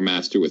a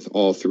 4-master with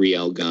all 3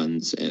 L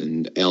guns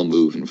and L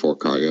move and 4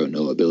 cargo,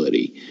 no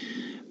ability.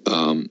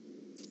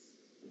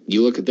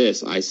 You look at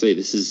this, I say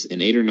this is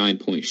an 8 or 9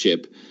 point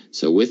ship,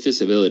 so with this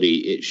ability,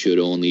 it should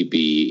only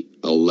be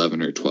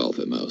 11 or 12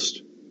 at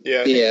most.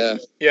 Yeah.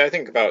 I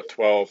think about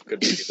 12 could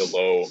be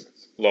the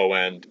low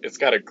end. It's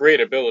got a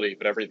great ability,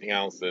 but everything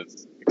else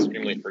is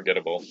extremely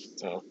forgettable.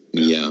 So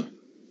yeah.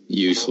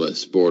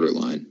 Useless,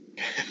 borderline.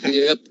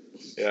 Yep.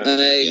 Yeah.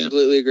 I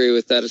completely agree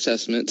with that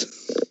assessment.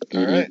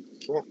 All right.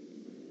 Cool.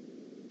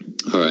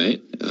 All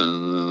right.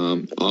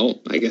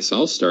 I guess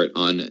I'll start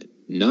on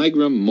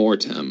Nigram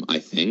Mortem, I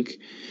think.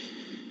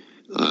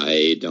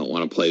 I don't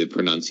want to play the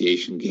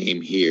pronunciation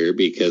game here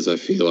because I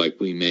feel like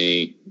we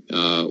may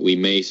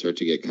start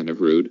to get kind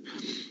of rude.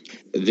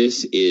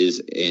 This is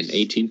an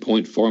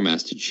 18-point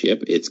 4-masted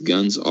ship. Its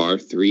guns are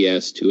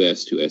 3S,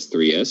 2S, 2S,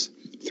 3S.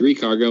 3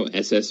 cargo,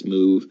 SS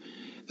move.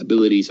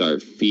 Abilities are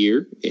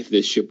Fear. If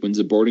this ship wins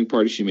a boarding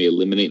party, she may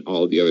eliminate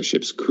all of the other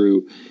ship's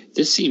crew.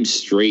 This seems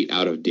straight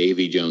out of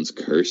Davy Jones'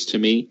 Curse to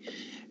me.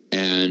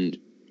 And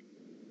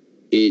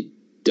it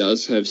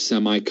does have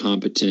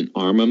semi-competent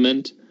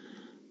armament,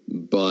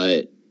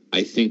 but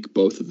I think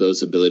both of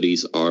those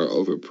abilities are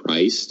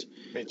overpriced.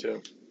 Me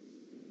too.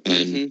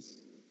 And,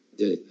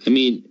 I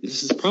mean,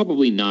 this is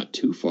probably not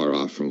too far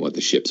off from what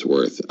the ship's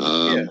worth.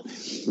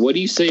 What do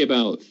you say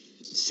about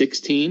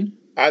 16?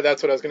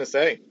 That's what I was going to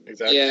say.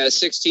 Exactly. Yeah,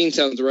 16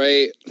 sounds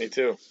right. Me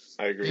too.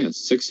 I agree. Yeah,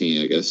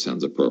 16, I guess,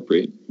 sounds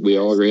appropriate. We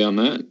all agree on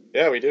that?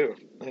 Yeah, we do.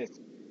 Nice.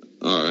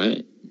 All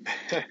right.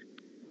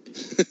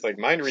 It's like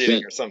mind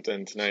reading or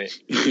something tonight.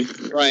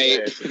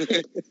 Right.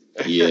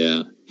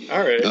 Yeah.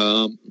 All right.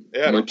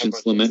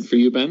 Merchant's Lament for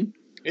you, Ben?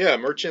 Yeah,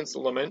 Merchant's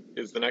Lament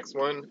is the next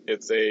one.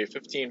 It's a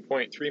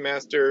 15.3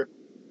 master.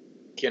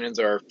 Cannons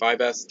are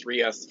 5S,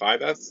 3S,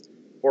 5S,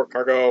 4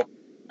 cargo,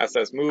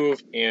 SS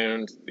move,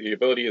 and the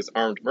ability is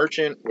Armed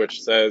Merchant,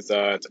 which says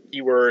it's a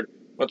keyword.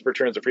 Once per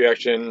turn, it's a free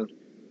action.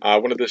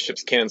 One of the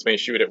ship's cannons may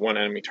shoot at one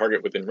enemy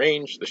target within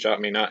range. The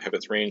shot may not have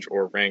its range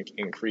or rank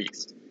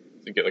increased.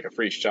 So you get like a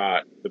free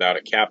shot without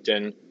a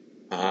captain.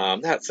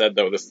 That said,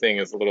 though, this thing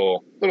is a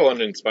little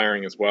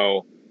uninspiring as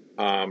well.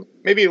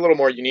 Maybe a little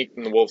more unique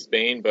than the Wolf's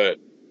Bane, but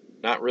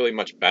not really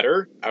much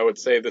better. I would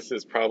say this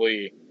is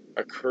probably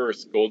a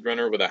cursed Gold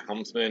Runner with a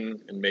helmsman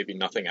and maybe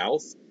nothing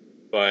else.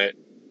 But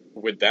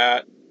with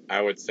that,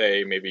 I would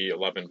say maybe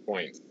 11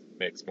 points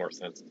makes more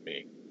sense to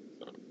me.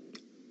 So.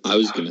 I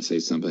was going to say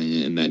something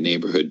in that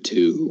neighborhood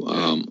too.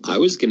 I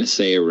was going to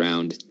say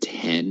around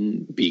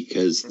 10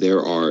 because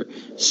there are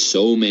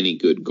so many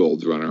good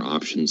Gold Runner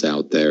options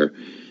out there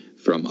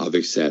from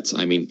other sets.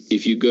 I mean,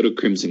 if you go to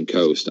Crimson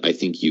Coast, I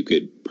think you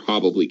could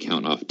probably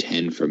count off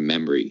 10 from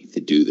memory to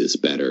do this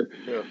better.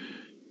 Yeah.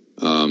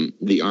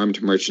 The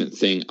Armed Merchant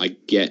thing, I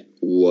get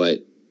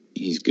what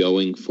he's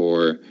going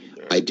for.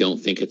 Yeah. I don't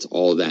think it's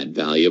all that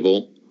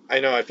valuable. I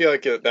know. I feel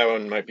like that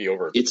one might be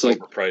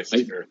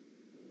overpriced here.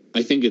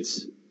 I think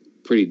it's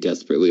pretty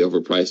desperately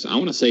overpriced. I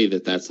want to say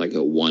that that's like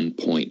a 1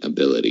 point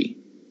ability.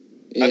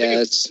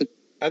 Yeah,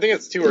 I think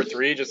it's 2 or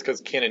 3 just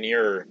because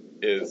Cannoneer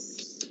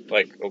is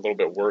like a little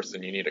bit worse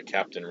and you need a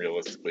captain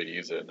realistically to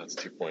use it, and that's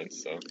 2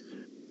 points. So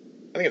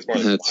I think it's more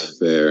than that's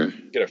fair.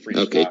 Get a free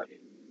shot.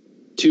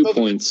 2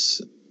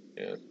 points.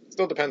 Yeah.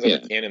 Still depends on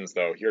the cannons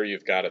though. Here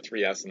you've got a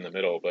 3S in the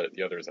middle, but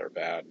the others are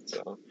bad.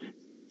 So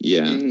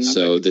yeah,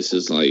 so this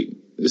is like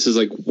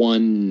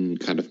one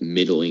kind of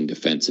middling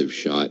defensive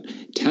shot.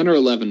 10 or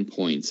 11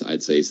 points,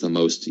 I'd say, is the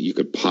most you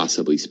could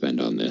possibly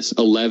spend on this.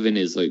 11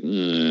 is like,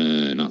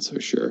 not so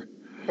sure.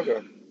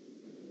 Okay.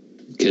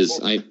 Because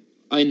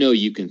I know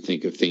you can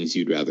think of things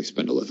you'd rather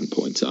spend 11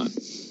 points on.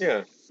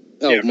 Yeah.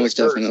 Oh, yeah, most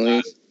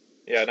definitely.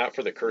 Not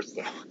for the curse,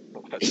 though.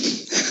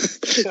 That's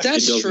true. It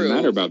doesn't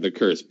matter about the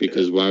curse,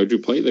 because why would you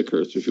play the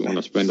curse if you want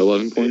to spend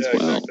 11 points?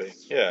 Exactly.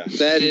 Yeah.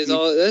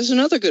 That's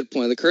another good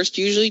point. The cursed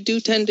usually do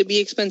tend to be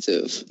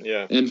expensive.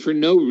 Yeah. And for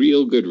no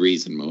real good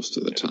reason most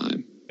of the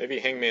time. Maybe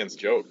Hangman's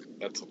Joke.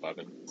 That's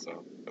 11.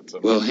 So that's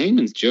well,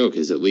 Hangman's Joke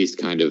is at least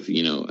kind of,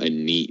 a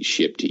neat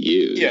ship to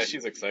use. Yeah,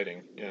 she's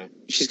exciting. Yeah.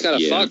 She's got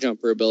a fog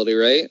jumper ability,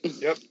 right?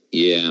 Yep.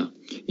 Yeah.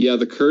 Yeah,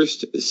 the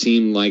Cursed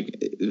seemed like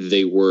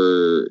they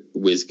were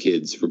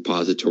WizKids'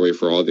 repository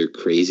for all their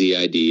crazy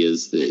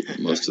ideas that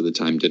most of the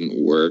time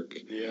didn't work.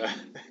 Yeah.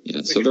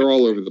 Yeah, so they're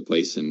all over the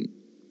place and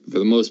for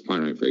the most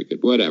part aren't very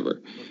good.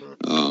 Whatever.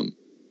 Mm-hmm.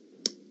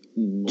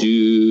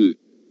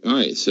 All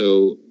right,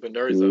 so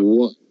Vendari's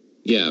up.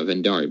 Yeah,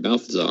 Vendari,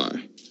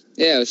 Balthazar.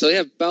 Yeah, so we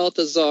have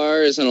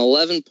Balthazar as an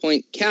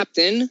 11-point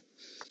captain.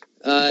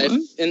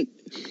 And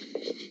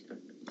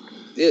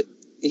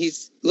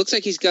looks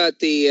like he's got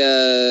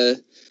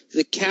the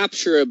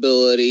capture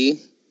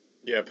ability.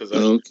 Yeah,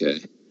 possession.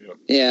 Okay.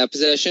 Yeah,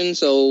 possession.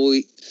 So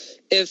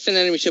if an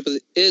enemy ship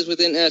is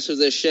within S of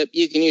this ship,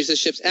 you can use the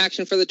ship's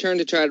action for the turn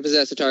to try to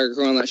possess the target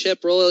crew on that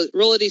ship. Roll a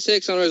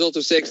d6. On a result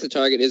of 6, the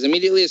target is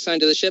immediately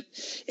assigned to the ship.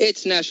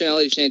 Its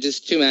nationality changes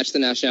to match the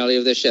nationality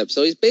of the ship.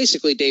 So he's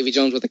basically Davy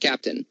Jones with a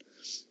captain.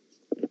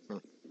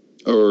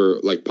 Or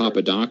like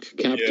Papa Doc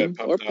captain?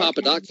 Yeah,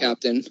 Papa Doc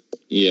captain.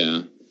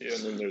 Yeah. Yeah,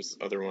 and then there's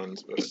other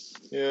ones, but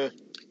yeah.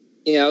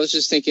 Yeah, I was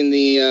just thinking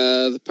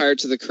the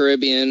Pirates of the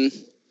Caribbean,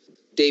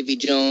 Davy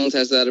Jones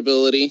has that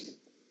ability.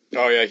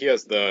 Oh yeah, he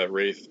has the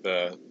Wraith,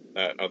 that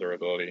other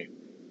ability.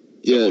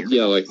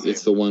 Yeah, like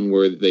it's the one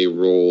where they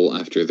roll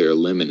after they're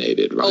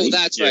eliminated, right? Oh,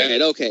 that's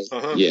right. Okay.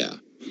 Uh-huh. Yeah,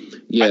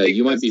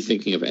 you might be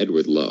thinking of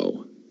Edward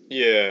Lowe.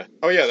 Yeah.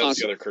 Oh yeah, that's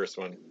the other cursed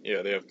one.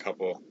 Yeah, they have a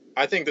couple.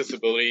 I think this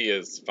ability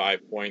is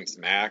 5 points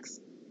max.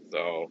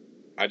 So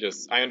I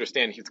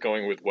understand he's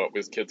going with what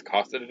WizKids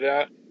costed it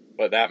at,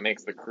 but that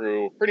makes the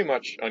crew pretty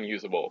much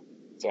unusable.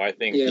 So I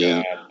think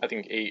I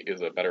think 8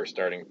 is a better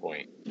starting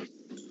point.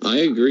 I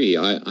agree.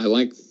 I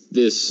like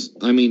this.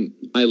 I mean,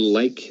 I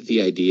like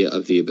the idea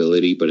of the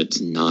ability, but it's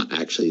not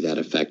actually that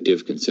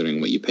effective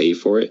considering what you pay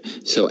for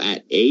it. So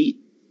at 8,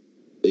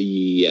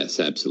 yes,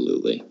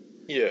 absolutely.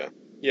 Yeah.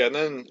 Yeah, and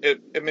then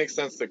it makes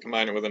sense to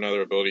combine it with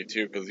another ability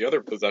too, because the other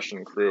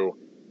possession crew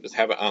just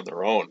have it on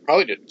their own.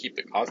 Probably to keep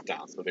the cost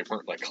down, so they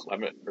weren't like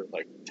 11 or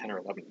like 10 or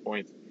 11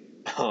 points.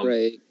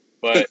 Right.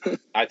 But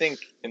I think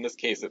in this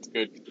case it's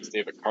good to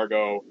save a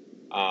cargo.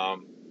 A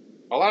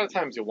lot of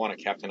times you'll want a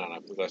captain on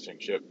a possession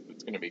ship.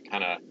 It's going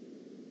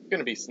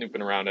to be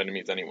snooping around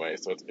enemies anyway,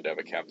 so it's good to have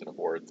a captain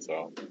aboard.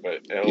 So,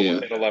 but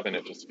at 11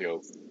 it just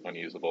feels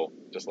unusable,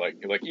 just like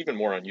even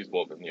more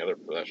unusable than the other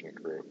possession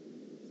crew.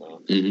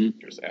 So you're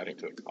just adding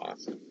to the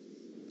cost.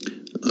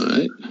 All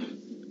right.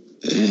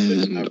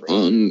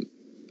 And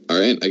all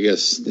right, I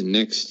guess the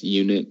next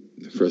unit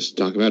for us to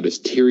talk about is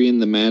Tyrion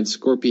the Mad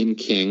Scorpion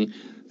King.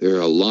 There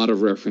are a lot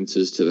of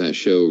references to that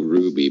show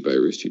Ruby by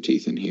Rooster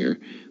Teeth in here,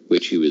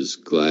 which he was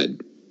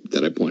glad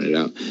that I pointed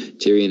out.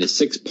 Tyrion is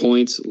 6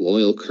 points,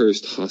 loyal,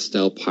 cursed,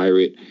 hostile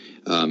pirate.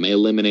 may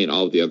eliminate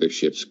all of the other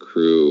ship's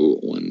crew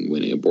when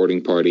winning a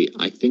boarding party.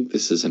 I think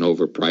this is an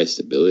overpriced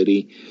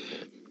ability,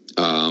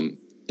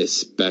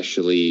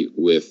 especially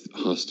with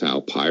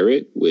Hostile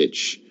Pirate,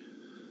 which,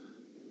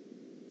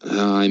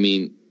 I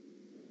mean,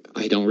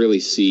 I don't really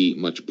see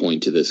much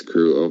point to this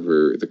crew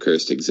over the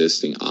cursed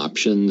existing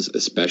options,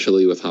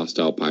 especially with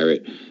Hostile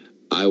Pirate.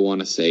 I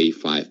want to say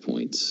 5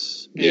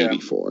 points, maybe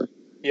 4.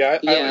 Yeah,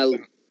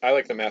 I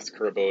like the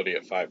Massacre ability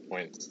at 5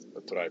 points.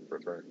 That's what I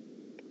prefer.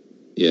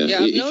 Yeah,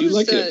 if you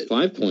like it at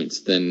 5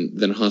 points,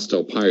 then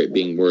Hostile Pirate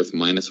being worth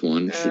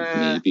 -1 should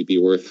maybe be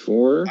worth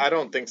 4. I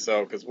don't think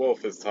so, because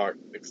Wolf has talked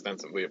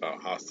extensively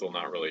about Hostile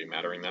not really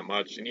mattering that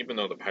much, and even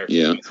though the Pirates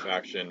are the best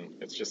faction,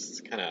 it's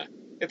just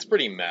it's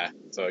pretty meh,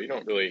 so you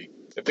don't really...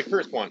 If the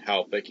Curse want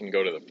help, they can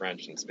go to the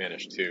French and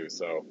Spanish too,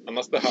 so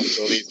unless the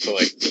hostilities to,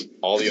 like,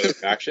 all the other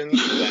factions,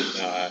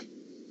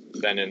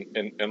 then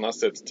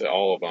unless it's to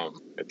all of them,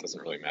 it doesn't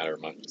really matter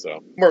much,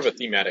 so more of a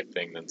thematic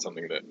thing than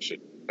something that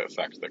should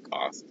affect the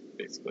cost,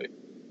 basically.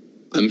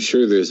 I'm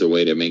sure there's a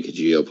way to make a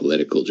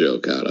geopolitical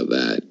joke out of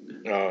that.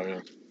 Oh, yeah.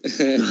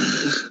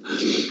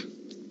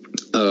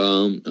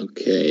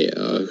 Okay,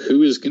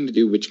 who is going to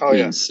do which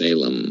Queen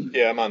Salem?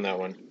 Yeah, I'm on that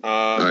one.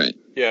 Alright.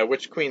 Yeah,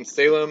 Witch Queen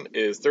Salem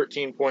is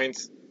 13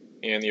 points,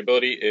 and the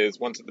ability is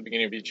once at the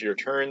beginning of each of your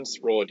turns,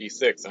 roll a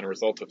d6. On a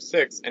result of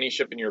 6, any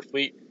ship in your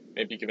fleet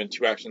may be given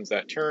 2 actions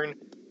that turn.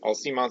 All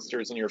sea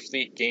monsters in your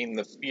fleet gain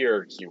the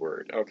Fear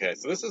keyword. Okay,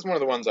 so this is one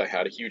of the ones I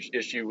had a huge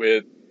issue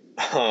with,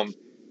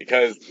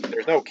 because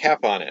there's no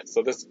cap on it.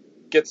 So this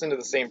gets into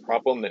the same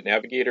problem that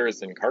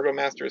Navigators and Cargo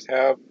Masters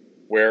have,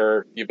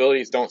 where the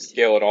abilities don't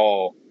scale at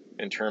all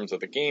in terms of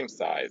the game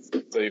size.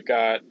 So you've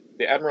got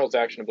the Admiral's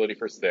action ability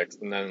for 6,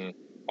 and then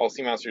all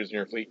sea monsters in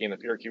your fleet gain the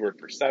Fear keyword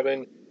for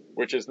 7,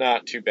 which is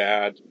not too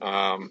bad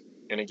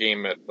in a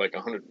game at like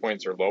 100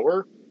 points or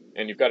lower.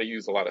 And you've got to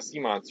use a lot of sea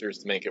monsters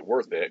to make it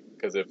worth it,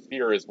 because if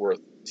Fear is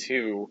worth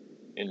 2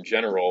 in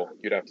general,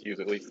 you'd have to use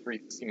at least 3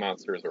 sea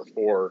monsters or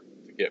 4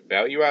 to get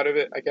value out of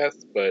it, I guess.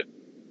 But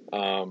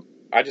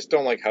I just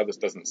don't like how this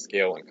doesn't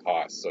scale in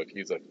cost. So if you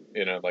use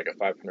in a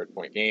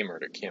 500-point game or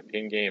a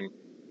campaign game,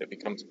 it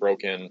becomes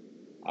broken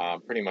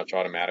pretty much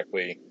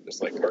automatically,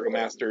 just like Cargo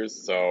Masters.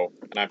 So,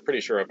 and I'm pretty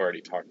sure I've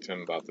already talked to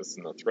him about this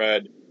in the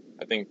thread.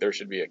 I think there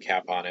should be a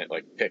cap on it,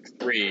 like pick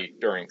 3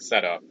 during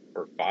setup,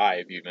 or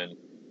 5 even,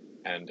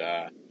 and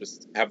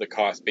just have the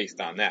cost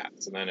based on that.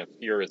 So then if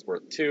Fear is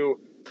worth 2,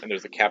 and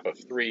there's a cap of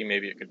 3,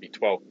 maybe it could be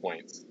 12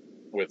 points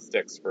with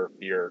 6 for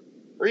Fear,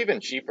 or even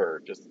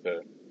cheaper, just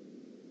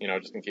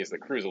in case the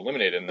crew's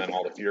eliminated, and then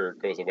all the Fear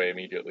goes away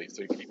immediately,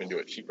 so you can even do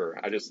it cheaper.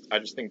 I just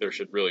think there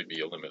should really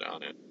be a limit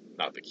on it.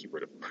 Not the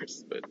keyword, of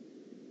course, but...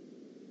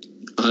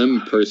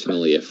 I'm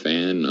personally a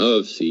fan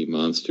of sea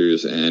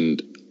monsters,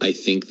 and I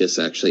think this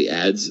actually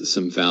adds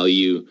some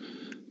value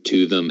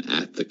to them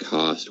at the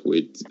cost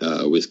with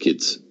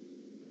WizKids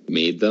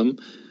made them.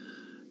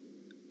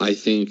 I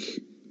think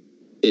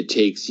it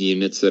takes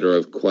units that are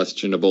of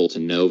questionable to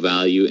no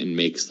value and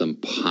makes them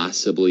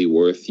possibly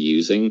worth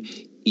using,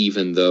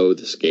 even though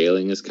the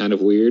scaling is kind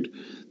of weird.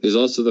 There's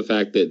also the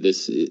fact that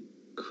this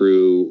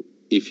crew,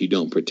 if you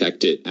don't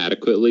protect it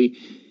adequately,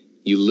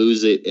 you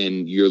lose it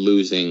and you're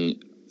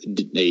losing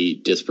a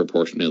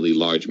disproportionately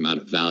large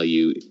amount of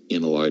value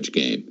in a large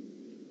game.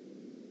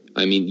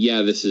 I mean,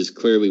 yeah, this is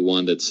clearly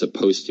one that's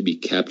supposed to be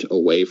kept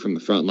away from the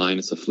front line.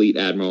 It's a fleet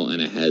admiral,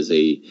 and it has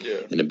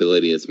an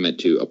ability that's meant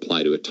to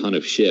apply to a ton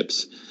of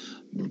ships.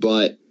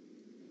 But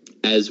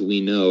as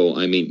we know,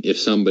 I mean, if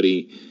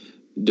somebody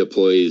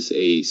deploys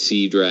a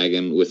Sea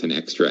Dragon with an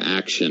extra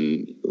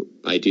action,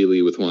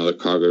 ideally with one of the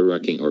cargo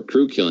wrecking or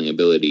crew killing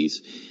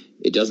abilities,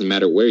 it doesn't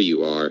matter where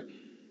you are,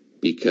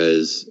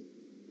 because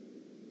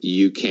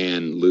you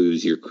can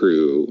lose your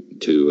crew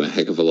to a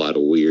heck of a lot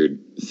of weird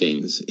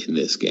things in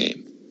this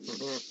game.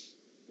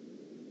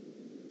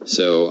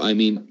 So, I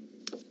mean,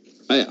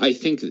 I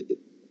think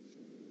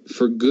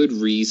for good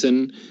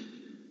reason,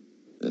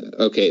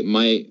 okay,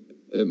 my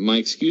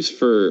excuse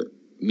for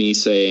me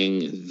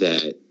saying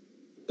that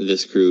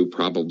this crew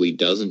probably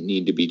doesn't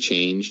need to be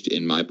changed,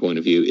 in my point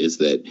of view, is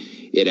that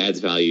it adds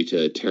value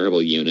to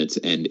terrible units,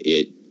 and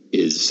it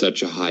is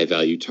such a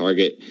high-value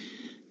target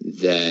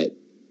that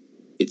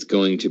it's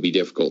going to be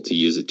difficult to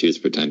use it to its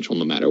potential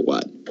no matter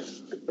what.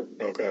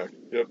 Okay,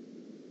 yep.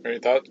 Any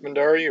thoughts,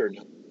 Mandari, or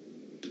no?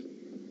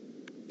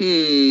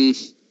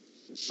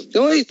 The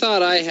only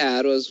thought I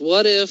had was,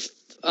 what if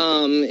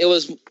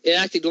it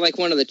acted like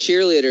one of the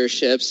cheerleader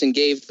ships and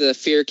gave the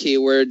Fear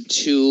keyword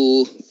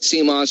to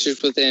sea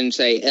monsters within,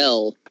 say,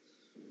 L,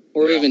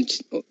 or even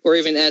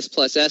S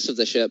plus S of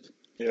the ship.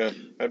 Yeah,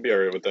 I'd be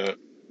alright with that.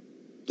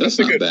 That's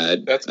not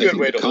bad. That's a good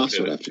way to limit it. The cost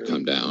would have to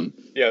come down.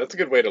 Yeah, that's a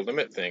good way to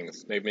limit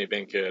things. Maybe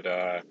make it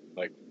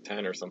like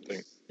 10 or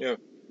something. Yeah.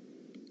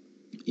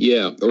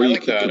 Yeah, or you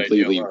could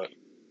completely.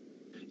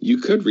 You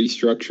could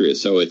restructure it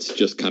so it's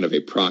just kind of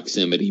a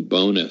proximity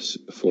bonus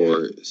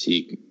for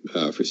sea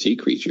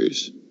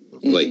creatures,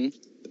 like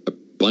a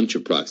bunch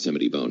of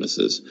proximity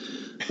bonuses.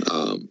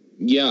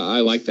 Yeah, I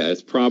like that.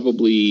 It's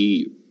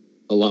probably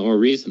a lot more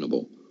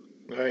reasonable.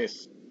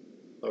 Nice,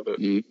 love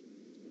it.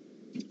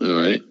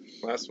 All right.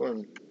 Last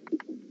one.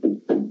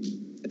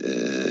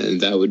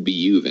 That would be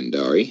you,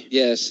 Vendari.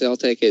 Yes, I'll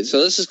take it.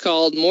 So this is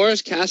called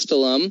Morris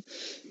Castellum.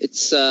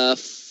 It's a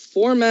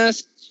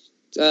 4-mast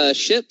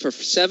ship for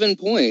 7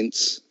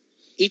 points.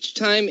 Each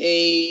time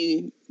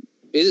is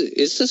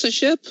this a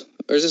ship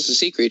or is this a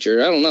sea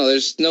creature? I don't know.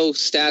 There's no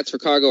stats for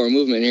cargo or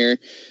movement here.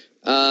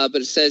 But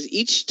it says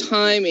each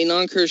time a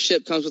non-cursed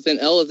ship comes within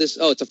L of this.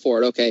 Oh, it's a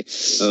fort. Okay.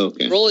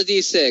 Okay. Roll a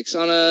d6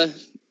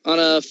 on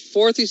a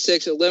 4 through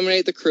 6.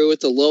 Eliminate the crew with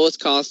the lowest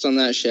cost on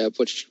that ship,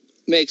 which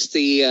makes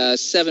the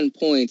 7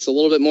 points a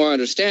little bit more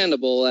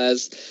understandable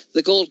as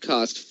the gold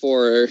cost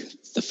for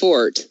the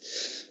fort.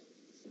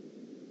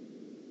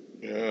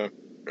 Yeah,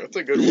 that's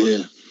a good one.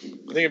 Yeah.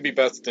 I think it'd be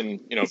best in,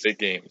 big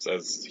games,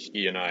 as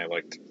he and I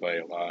like to play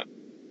a lot.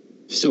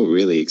 Still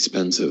really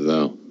expensive,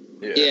 though.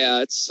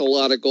 Yeah, it's a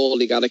lot of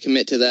gold. You got to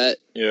commit to that.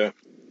 Yeah,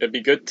 it'd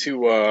be good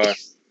to,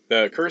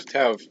 the Cursed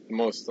have the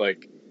most,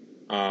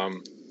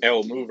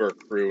 L mover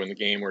crew in the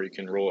game where you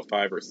can roll a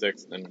 5 or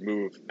 6 and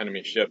move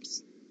enemy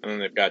ships. And then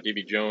they've got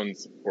Davy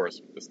Jones, of course,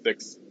 with the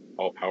 6,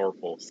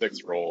 all-powerful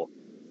 6 roll.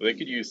 So they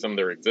could use some of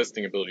their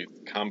existing abilities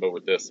to combo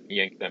with this and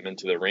yank them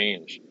into the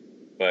range.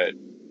 But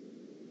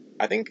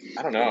I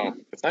don't know.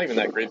 It's not even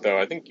that great, though.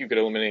 I think you could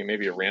eliminate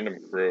maybe a random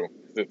crew,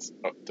 because it's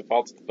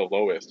defaults to the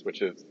lowest,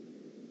 which is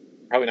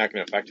probably not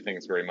going to affect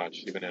things very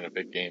much, even in a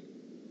big game.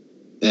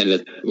 And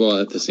at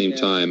the same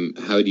time,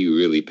 how do you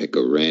really pick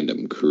a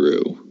random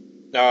crew?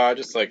 No, I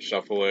just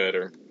shuffle it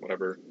or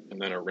whatever,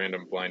 and then a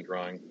random blind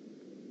drawing.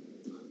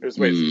 There's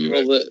ways to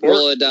do it.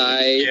 Roll a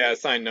die. Yeah,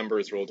 assign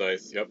numbers, roll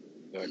dice. Yep,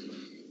 exactly.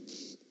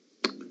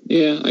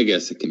 Yeah, I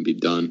guess it can be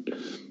done.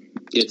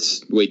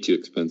 It's way too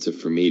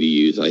expensive for me to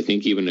use. I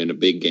think even in a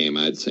big game,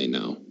 I'd say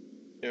no.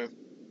 Yeah.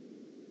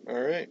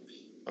 All right.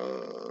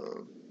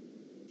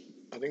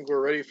 I think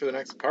we're ready for the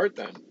next part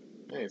then.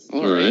 Nice.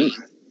 All right.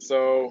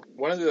 So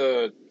one of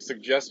the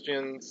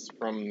suggestions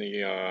from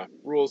the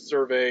rules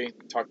survey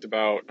talked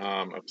about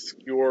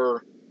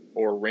obscure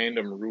or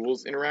random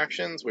rules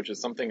interactions, which is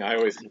something I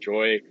always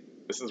enjoy.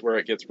 This is where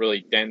it gets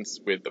really dense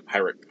with the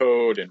pirate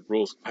code and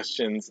rules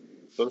questions.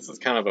 So this is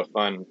kind of a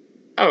fun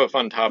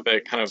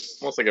topic, kind of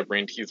almost like a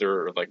brain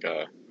teaser or like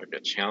a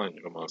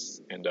challenge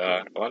almost. And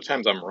a lot of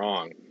times I'm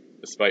wrong,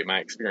 despite my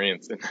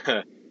experience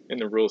in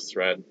the rules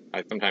thread.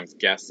 I sometimes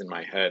guess in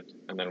my head,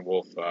 and then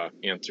Wolf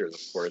answers,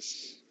 of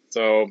course.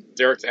 So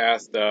Derek's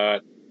asked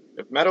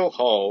if Metal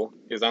Hull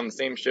is on the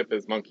same ship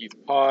as Monkey's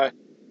Paw.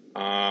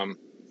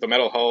 So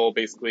Metal Hull,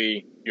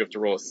 basically, you have to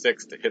roll a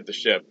 6 to hit the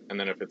ship, and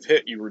then if it's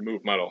hit, you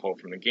remove Metal Hull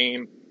from the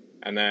game.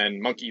 And then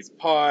Monkey's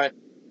Paw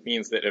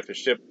means that if a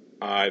ship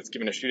is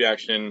given a shoot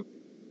action,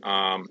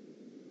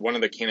 one of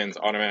the cannons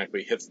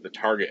automatically hits the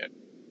target.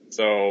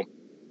 So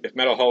if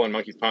Metal Hull and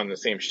Monkey's Paw are on the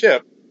same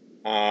ship,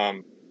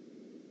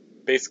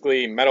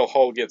 basically Metal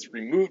Hull gets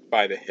removed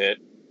by the hit,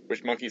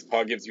 which Monkey's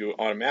Paw gives you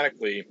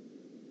automatically,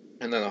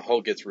 and then the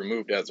hull gets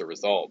removed as a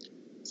result.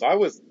 So I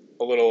was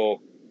a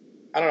little,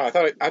 I don't know,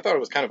 I thought it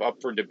was kind of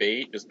up for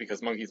debate, just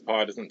because Monkey's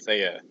Paw doesn't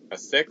say a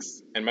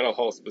 6, and Metal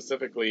Hull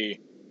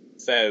specifically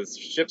says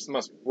ships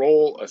must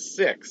roll a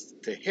 6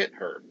 to hit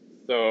her.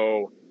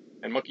 So,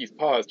 and Monkey's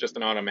Paw is just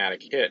an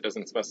automatic hit,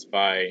 doesn't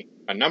specify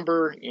a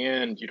number,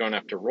 and you don't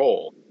have to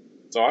roll.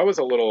 So I was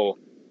a little,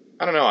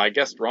 I don't know, I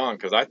guessed wrong,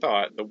 because I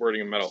thought the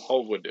wording of Metal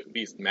Hull would at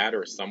least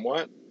matter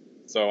somewhat.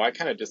 So I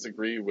kind of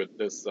disagree with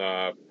this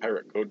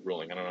pirate code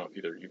ruling. I don't know if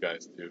either of you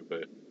guys do,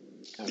 but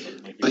kind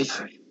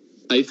of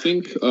I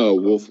think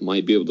Wolf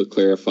might be able to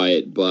clarify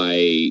it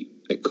by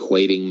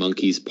equating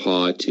Monkey's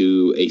Paw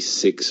to a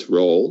 6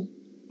 roll.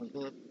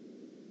 Mm-hmm.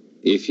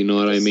 If you know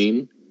what I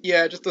mean.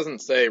 Yeah, it just doesn't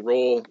say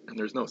roll, and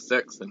there's no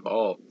 6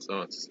 involved,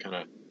 so it's just kind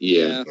of...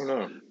 Yeah. I don't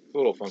know. It's a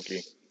little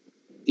funky.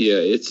 Yeah,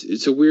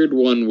 it's a weird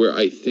one where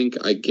I think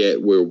I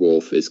get where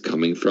Wolf is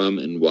coming from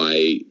and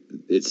why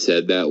it's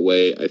said that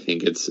way. I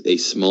think it's a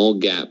small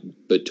gap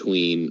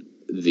between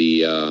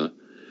the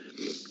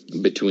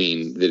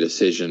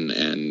decision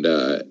and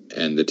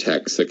the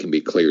text that can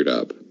be cleared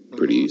up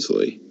pretty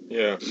easily.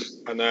 Yeah,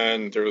 and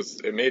then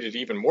it made it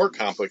even more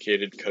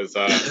complicated because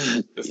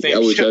the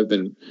same. Which I've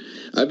been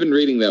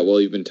reading that while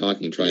you've been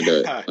talking, trying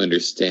to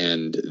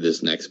understand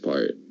this next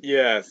part.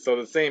 Yeah, so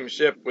the same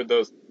ship with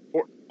those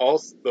 2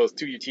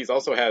 UTs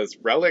also has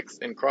Relics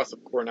and Cross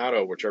of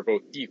Coronado, which are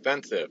both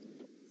defensive.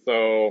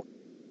 So,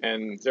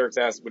 and Derek's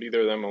asked, would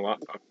either of them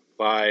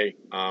apply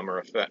or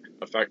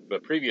affect the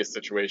previous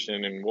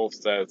situation? And Wolf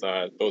says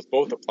those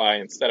both apply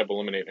instead of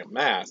eliminating a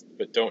mast,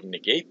 but don't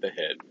negate the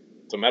hit.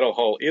 So Metal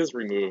Hull is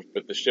removed,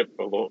 but the ship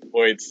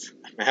avoids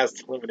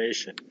mast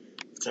elimination.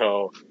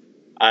 So,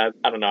 I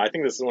don't know. I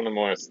think this is one of the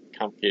most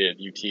complicated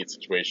UT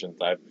situations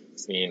I've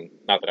seen.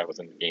 Not that I was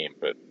in the game,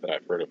 but that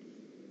I've heard of.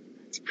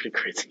 It's pretty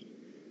crazy.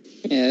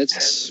 Yeah,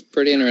 it's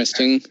pretty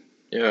interesting.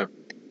 Yeah.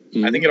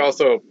 Mm-hmm. I think it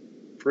also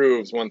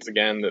proves, once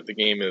again, that the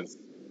game is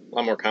a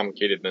lot more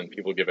complicated than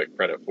people give it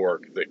credit for,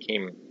 because it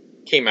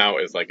came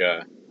out as like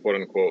a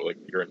quote-unquote like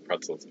beer and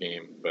pretzels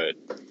game, but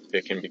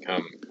it can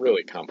become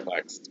really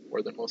complex,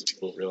 more than most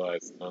people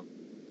realize. So.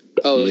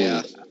 Oh,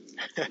 yeah.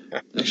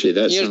 Actually,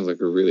 that Yeah. sounds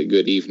like a really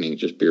good evening,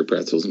 just beer,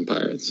 pretzels, and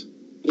pirates.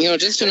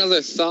 Just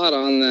another thought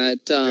on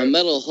that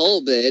metal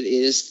hull bit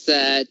is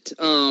that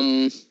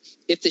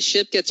if the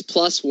ship gets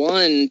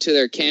 +1 to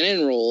their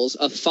cannon rolls,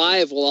 a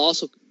 5 will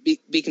also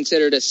be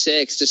considered a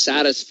 6 to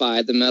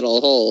satisfy the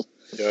metal hull.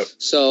 Yep.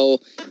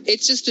 So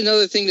it's just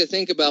another thing to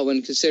think about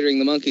when considering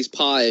the monkey's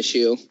paw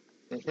issue.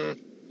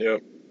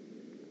 Yep.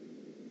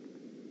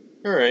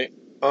 All right.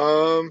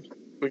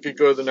 We could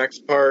go to the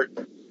next part.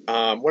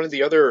 One of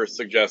the other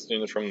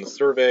suggestions from the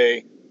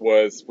survey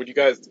was, would you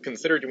guys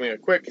consider doing a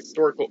quick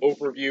historical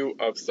overview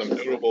of some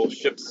notable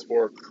ships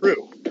for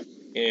crew?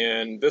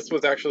 And this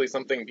was actually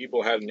something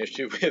people had an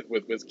issue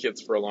with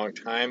WizKids for a long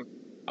time.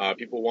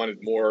 People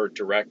wanted more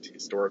direct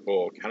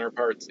historical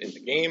counterparts in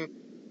the game.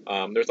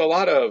 There's a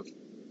lot of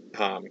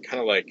kind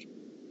of like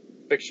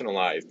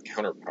fictionalized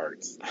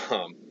counterparts.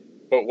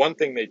 But one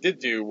thing they did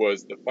do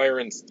was the Fire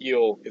and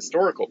Steel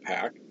historical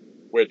pack,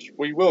 which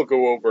we will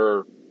go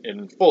over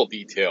in full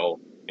detail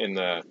in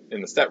the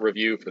set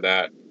review for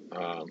that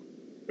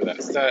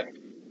set.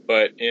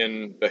 But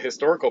in the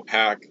historical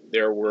pack,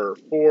 there were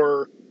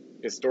 4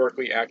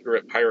 historically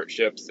accurate pirate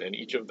ships, and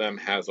each of them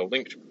has a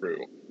linked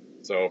crew.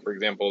 So, for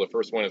example, the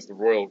first one is the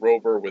Royal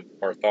Rover with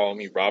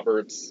Bartholomew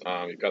Roberts.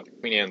 You've got the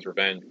Queen Anne's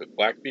Revenge with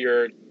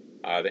Blackbeard,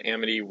 the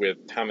Amity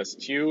with Thomas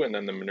Tew, and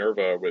then the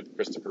Minerva with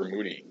Christopher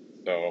Moody.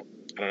 So,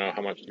 I don't know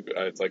how much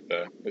it's like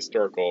the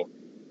historical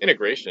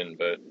integration,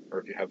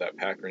 or if you have that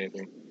pack or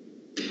anything.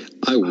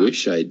 I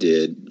wish I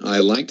did. I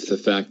liked the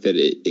fact that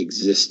it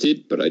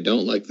existed, but I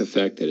don't like the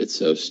fact that it's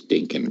so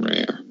stinking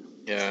rare.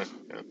 Yeah.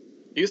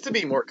 It used to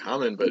be more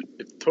common, but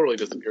it totally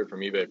disappeared from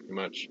eBay pretty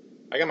much.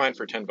 I got mine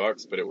for $10,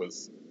 but that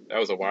was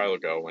a while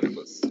ago when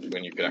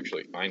you could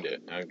actually find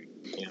it. Now you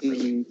can't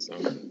really. So.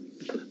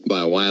 By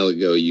a while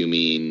ago, you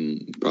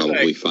mean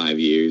probably 5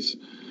 years?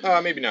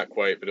 Maybe not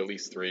quite, but at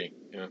least 3.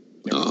 Yeah.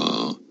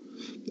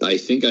 I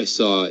think I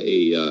saw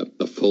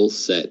a full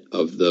set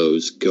of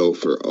those go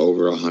for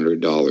over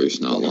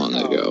 $100 not long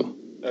ago.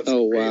 That's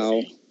crazy.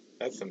 Wow.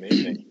 That's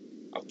amazing.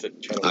 I'll have to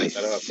try to look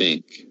that up.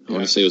 I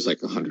want to say it was like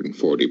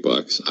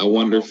 $140. I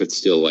wonder if it's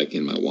still like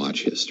in my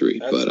watch history.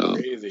 That's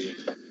crazy.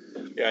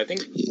 Yeah, I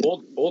think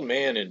Old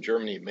Man in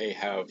Germany may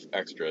have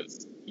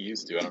extras. He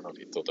used to. I don't know if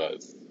he still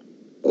does.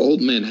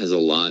 Old Man has a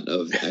lot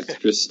of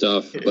extra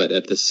stuff, but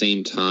at the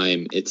same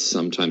time, it's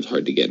sometimes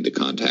hard to get into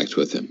contact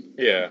with him.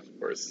 Yeah, of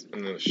course.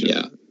 And then the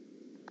ship.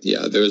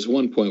 Yeah. There was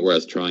one point where I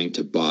was trying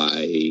to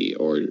buy,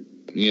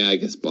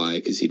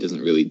 because he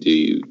doesn't really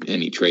do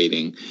any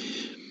trading.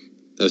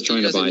 I was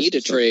trying to buy. He doesn't need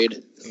to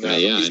trade. No.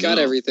 He's got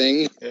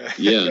everything.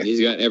 Yeah,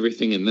 he's got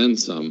everything and then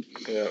some.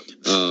 Yeah.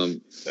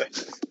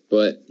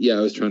 But yeah,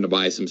 I was trying to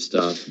buy some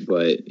stuff,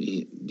 but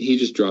he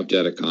just dropped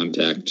out of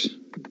contact.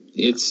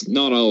 It's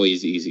not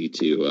always easy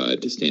to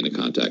stay in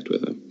contact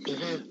with him.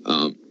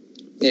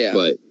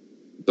 Mm-hmm.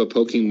 But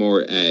poking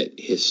more at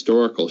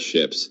historical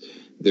ships,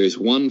 there's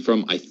one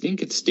from, I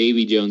think it's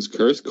Davy Jones'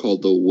 Curse,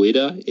 called the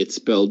Whydah. It's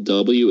spelled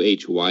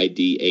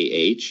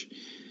WHYDAH.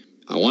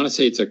 I want to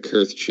say it's a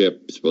Kurth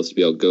ship, supposed to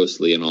be all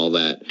ghostly and all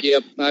that.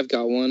 Yep, I've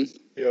got one.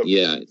 Yep.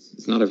 Yeah,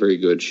 it's not a very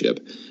good ship.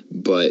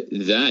 But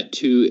that,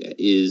 too,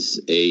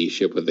 is a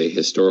ship with a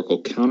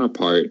historical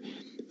counterpart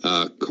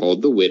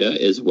called the Whydah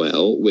as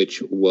well,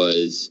 which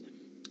was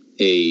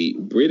a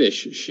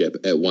British ship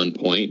at one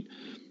point.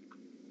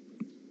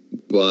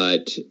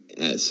 But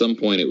at some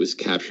point it was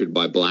captured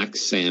by Black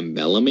Sam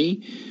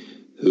Bellamy,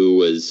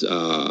 who is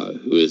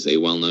a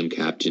well-known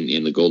captain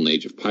in the Golden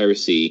Age of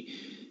Piracy.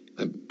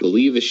 I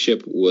believe the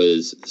ship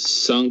was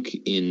sunk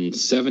in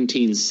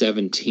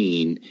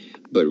 1717,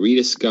 but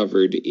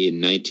rediscovered in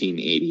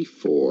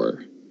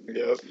 1984.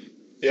 Yep.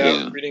 Yeah,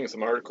 I was reading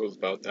some articles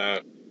about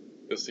that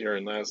this year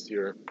and last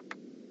year.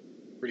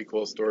 Pretty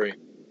cool story.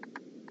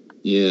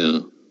 Yeah.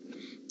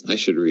 I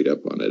should read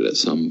up on it at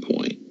some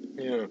point.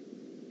 Yeah.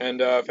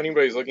 And if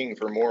anybody's looking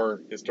for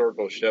more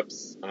historical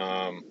ships,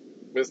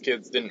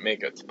 WizKids didn't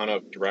make a ton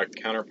of direct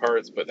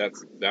counterparts, but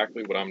that's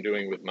exactly what I'm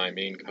doing with my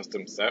main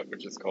custom set,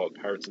 which is called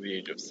Pirates of the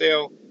Age of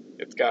Sail.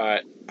 It's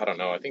got,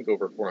 I think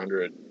over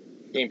 400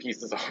 game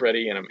pieces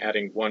already, and I'm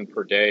adding 1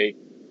 per day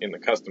in the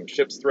custom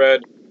ships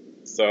thread.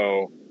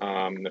 So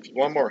if you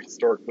want more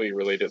historically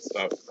related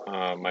stuff,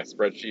 my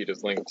spreadsheet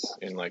is linked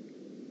in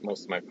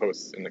most of my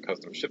posts in the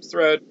custom ships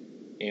thread,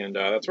 and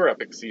that's where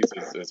Epic Seas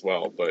is as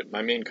well. But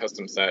my main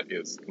custom set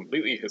is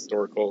completely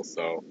historical,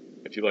 so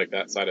if you like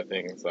that side of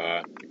things,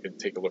 you can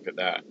take a look at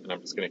that. And I'm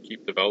just going to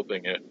keep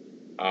developing it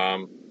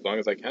as long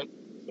as I can.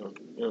 So,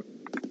 yeah.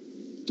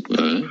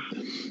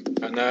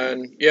 And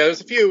then,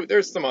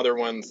 there's some other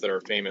ones that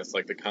are famous,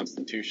 like the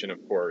Constitution,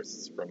 of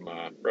course, from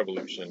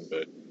Revolution.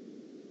 But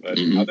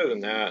other than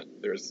that,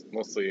 there's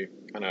mostly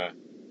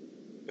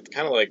it's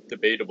kind of like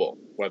debatable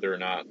whether or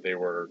not they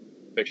were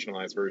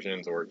fictionalized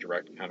versions or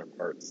direct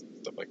counterparts,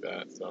 stuff like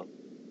that. So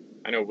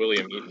I know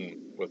William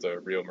Eaton was a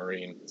real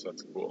Marine, so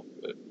that's cool.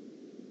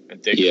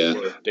 And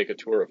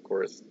Decatur, of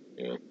course.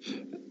 Yeah.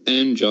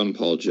 And John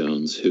Paul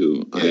Jones,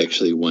 who I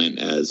actually went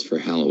as for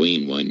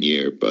Halloween one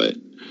year, but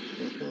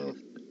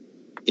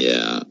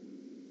yeah.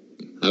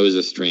 I was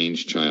a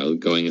strange child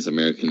going as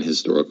American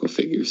historical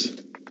figures.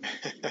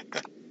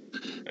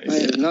 I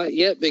have not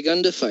yet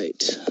begun to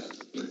fight.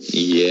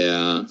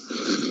 Yeah.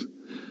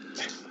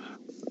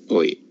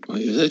 Wait,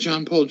 is that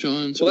John Paul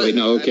Jones? What? Wait,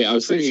 no, okay, I'm I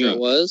was thinking sure of... it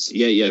was.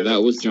 Yeah,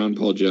 that was John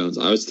Paul Jones.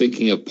 I was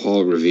thinking of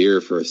Paul Revere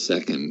for a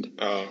second.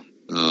 Oh.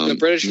 The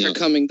British are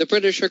coming. The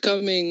British are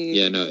coming.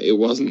 Yeah, no, it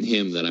wasn't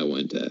him that I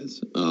went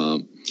as.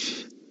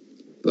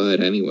 But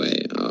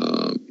anyway,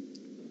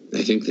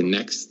 I think the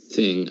next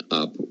thing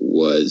up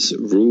was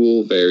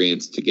rule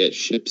variants to get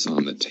ships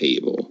on the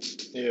table.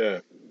 Yeah,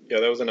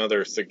 that was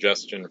another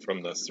suggestion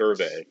from the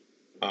survey.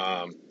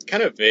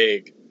 Kind of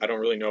vague. I don't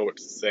really know what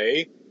to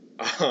say.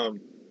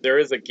 There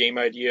is a game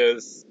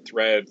ideas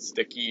thread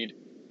stickied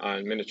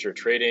on miniature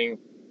trading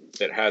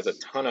that has a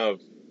ton of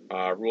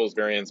rules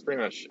variants,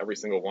 pretty much every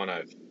single one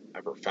I've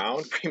ever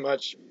found, pretty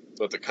much.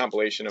 So it's a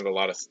compilation of a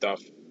lot of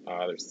stuff.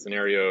 There's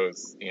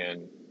scenarios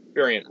and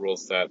variant rule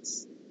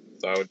sets.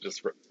 So I would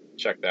just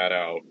check that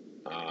out.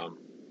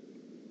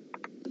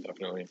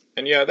 Definitely.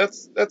 And yeah,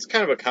 that's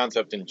kind of a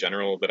concept in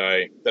general that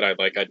I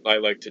like. I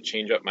like to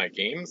change up my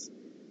games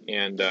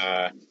and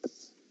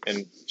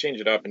change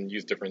it up and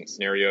use different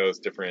scenarios,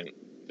 different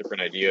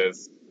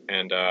ideas.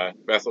 And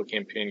Vassal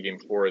Campaign Game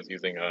 4 is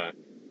using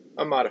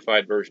a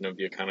modified version of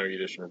the Economy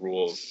Edition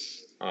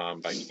rules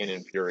by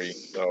Cannon Fury.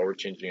 So we're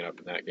changing it up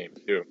in that game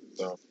too.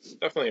 So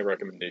definitely a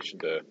recommendation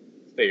to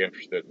stay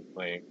interested in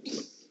playing.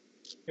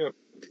 Yep.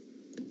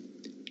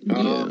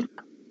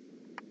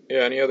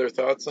 Yeah, any other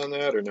thoughts on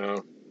that or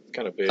no? It's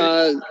kind of big.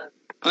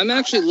 I'm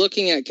actually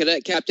looking at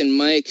Cadet Captain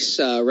Mike's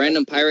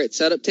random pirate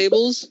setup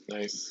tables.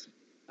 Nice.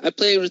 I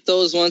played with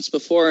those once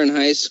before in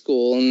high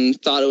school and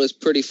thought it was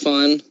pretty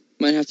fun.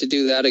 Might have to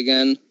do that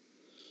again.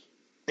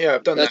 Yeah,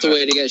 I've done That's that. a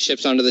way to get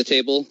ships onto the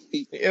table.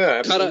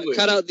 Yeah, absolutely.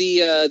 Cut out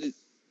the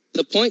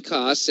point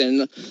costs,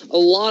 and a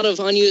lot of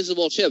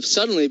unusable ships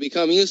suddenly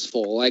become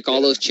useful, like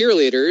all those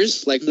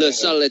cheerleaders, like the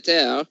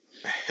Solitaire.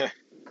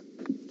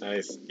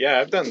 Nice. Yeah,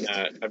 I've done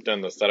that. I've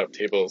done the setup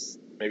tables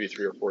maybe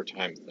 3 or 4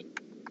 times. And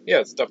yeah,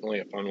 it's definitely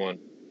a fun one.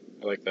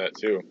 I like that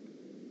too.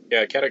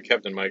 Yeah,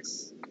 Captain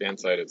Mike's fan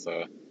site is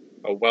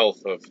a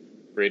wealth of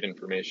great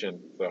information.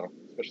 So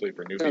especially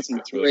for newbies, That's some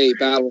it's really great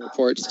battle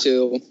reports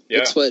too. Yeah,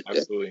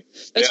 absolutely.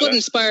 That's what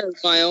inspired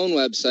my own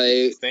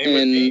website. Same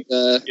with me.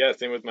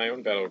 Same with my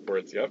own battle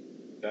reports. Yep,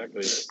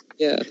 exactly.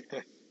 Yeah.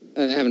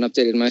 I haven't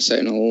updated my site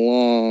in a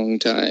long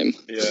time.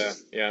 Yeah,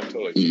 I'm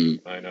totally changing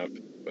mine up,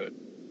 but.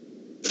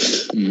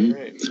 All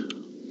right.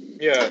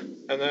 Yeah,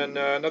 and then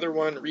another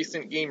one,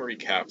 recent game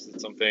recaps.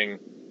 It's something,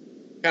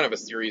 kind of a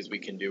series we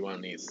can do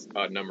on these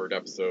numbered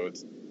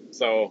episodes.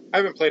 So I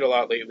haven't played a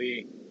lot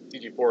lately.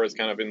 CG4 is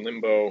kind of in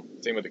limbo.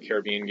 Same with the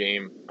Caribbean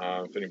game.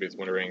 If anybody's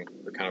wondering,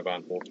 we're kind of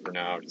on hold for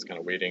now, just kind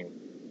of waiting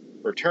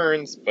for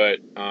turns. But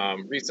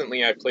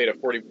recently I played a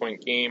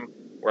 40-point game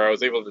where I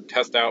was able to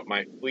test out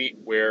my fleet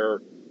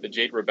where the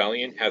Jade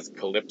Rebellion has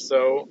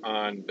Calypso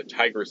on the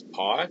Tiger's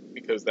Paw,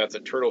 because that's a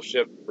turtle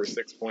ship for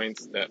 6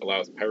 points that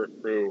allows pirate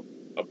crew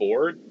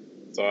aboard.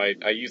 So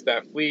I used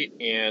that fleet,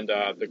 and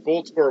the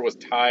gold score was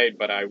tied,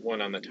 but I won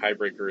on the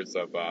tiebreakers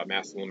of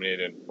mass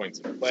eliminated and points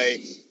in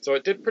play. So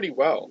it did pretty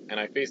well, and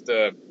I faced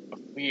a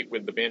fleet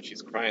with the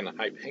Banshee's Cry and the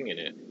High Ping in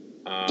it.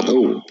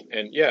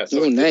 And yeah,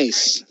 so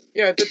nice.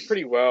 It did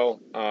pretty well.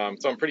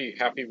 So I'm pretty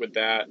happy with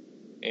that,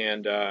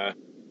 and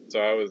so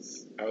I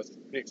was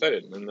pretty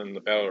excited. And then the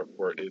battle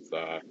report is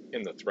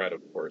in the thread,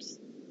 of course.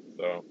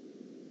 So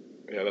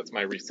yeah, that's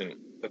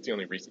the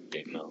only recent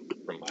game though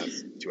from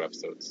last 2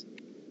 episodes.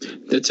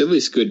 That's at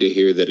least good to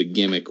hear that a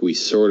gimmick we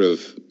sort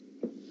of,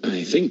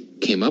 I think,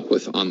 came up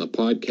with on the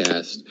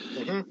podcast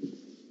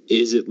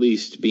is at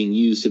least being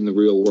used in the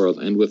real world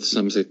and with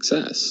some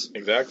success.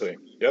 Exactly.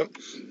 Yep.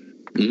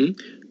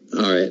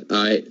 All right.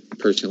 I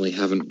personally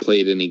haven't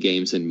played any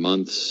games in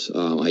months.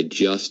 I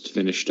just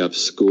finished up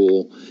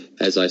school.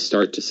 As I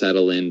start to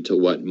settle into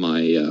what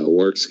my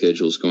work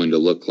schedule is going to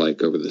look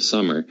like over the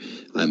summer,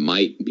 I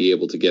might be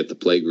able to get the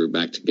playgroup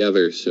back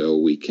together so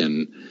we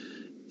can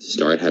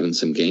start having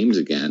some games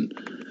again.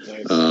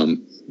 Nice.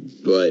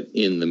 But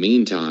in the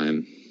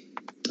meantime,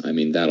 I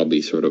mean, that'll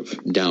be sort of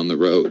down the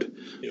road.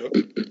 Yep.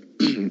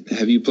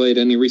 Have you played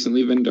any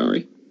recently,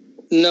 Vendari?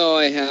 No,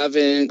 I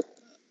haven't.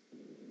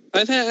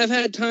 I've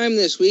had time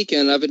this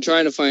weekend. I've been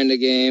trying to find a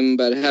game,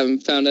 but I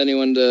haven't found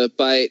anyone to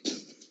bite.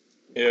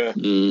 Yeah.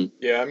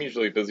 Yeah, I'm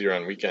usually busier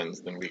on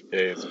weekends than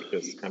weekdays, which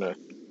is kind of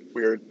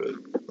weird, but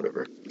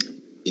whatever.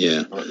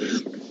 Yeah.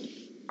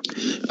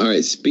 All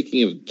right,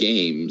 speaking of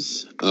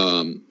games,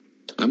 I'm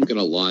going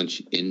to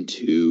launch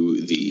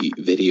into the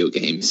video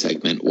game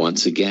segment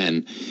once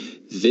again.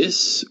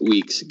 This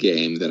week's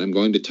game that I'm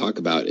going to talk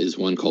about is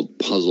one called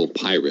Puzzle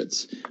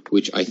Pirates,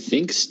 which I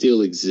think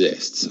still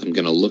exists. I'm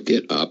going to look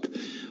it up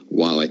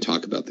while I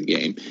talk about the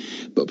game.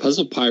 But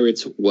Puzzle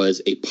Pirates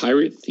was a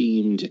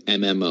pirate-themed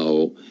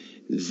MMO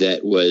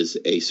that was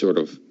a sort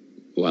of,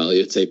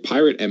 it's a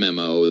pirate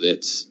MMO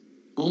that's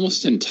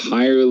almost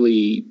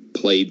entirely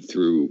played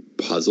through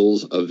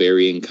puzzles of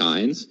varying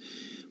kinds.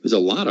 It was a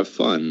lot of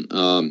fun.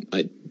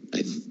 It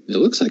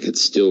looks like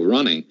it's still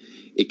running.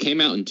 it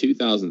came out in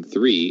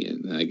 2003,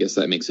 and I guess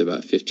that makes it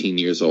about 15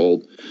 years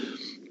old.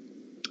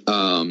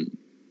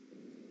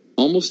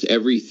 Almost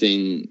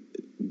everything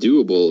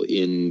doable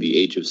in the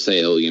Age of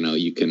Sail.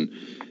 You can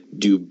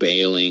do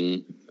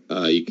bailing,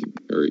 you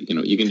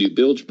can do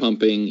bilge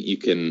pumping, you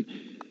can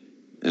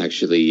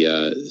actually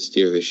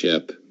steer the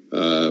ship,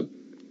 and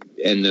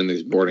then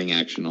there's boarding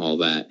action, all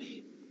that.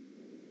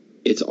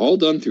 It's all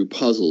done through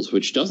puzzles,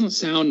 which doesn't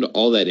sound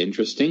all that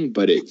interesting,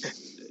 but it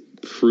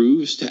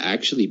proves to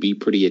actually be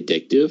pretty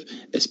addictive,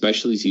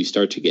 especially as you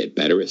start to get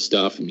better at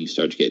stuff and you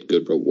start to get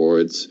good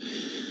rewards.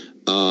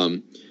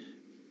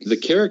 The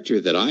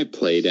character that I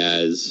played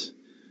as,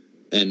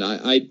 and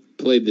I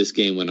played this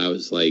game when I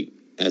was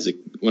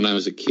when I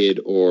was a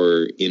kid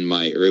or in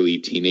my early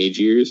teenage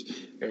years.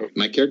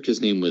 My character's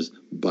name was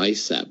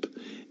Bicep,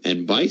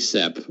 and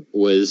Bicep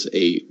was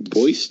a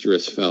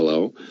boisterous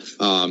fellow,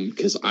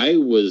 because I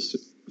was,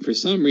 for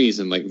some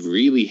reason,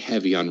 really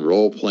heavy on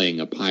role playing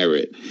a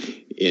pirate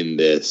in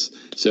this.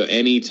 So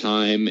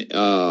anytime we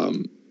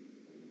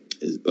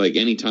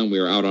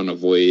were out on a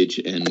voyage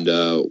and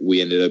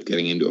we ended up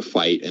getting into a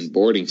fight and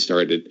boarding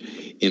started,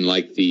 in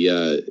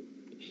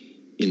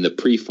the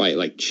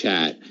pre-fight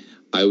chat,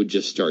 I would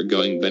just start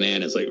going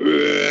bananas,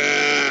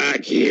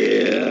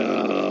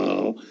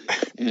 kill,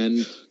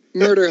 and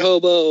murder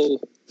hobo.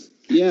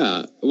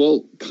 Yeah,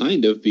 well,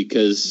 kind of,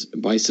 because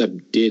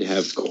Bicep did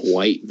have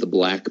quite the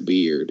black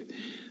beard,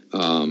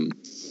 and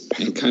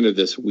kind of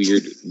this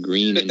weird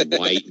green and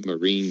white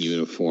marine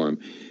uniform.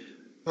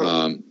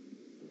 Yeah,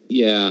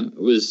 it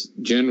was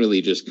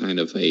generally just kind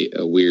of a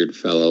weird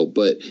fellow,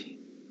 but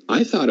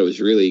I thought it was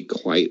really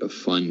quite a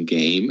fun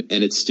game,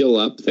 and it's still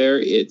up there.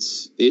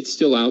 It's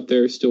still out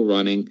there, still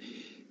running,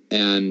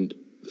 and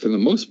for the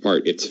most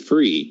part, it's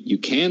free. You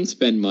can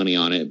spend money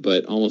on it,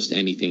 but almost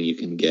anything you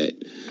can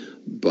get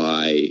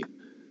by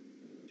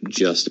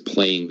just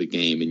playing the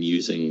game and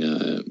using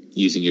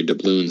your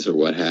doubloons or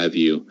what have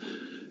you.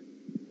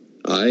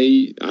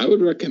 I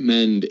would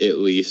recommend at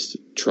least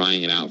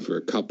trying it out for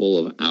a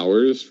couple of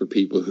hours for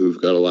people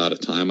who've got a lot of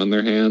time on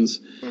their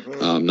hands.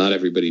 Mm-hmm. Not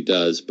everybody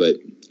does, but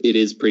it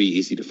is pretty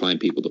easy to find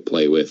people to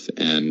play with,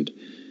 and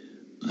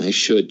I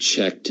should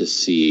check to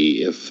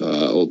see if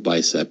old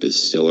Bicep is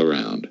still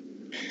around.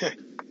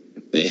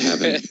 They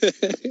haven't, to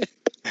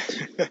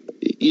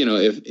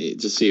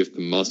see if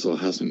the muscle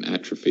hasn't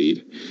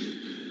atrophied.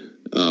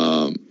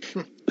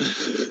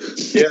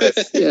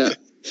 Yes. Yeah.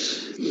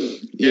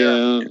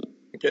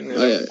 Getting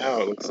it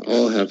out. Looks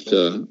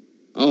good.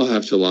 I'll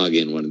have to log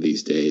in one of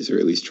these days, or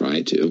at least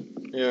try to.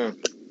 Yeah.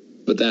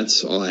 But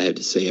that's all I have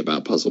to say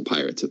about Puzzle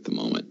Pirates at the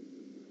moment.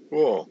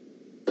 Cool.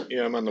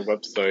 Yeah, I'm on the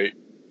website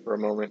for a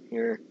moment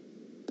here.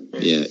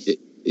 Yeah,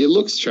 it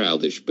looks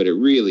childish, but it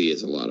really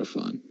is a lot of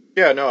fun.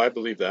 Yeah, no, I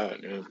believe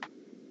that. Yeah.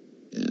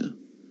 Yeah.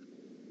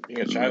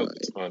 Being a child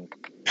is fun.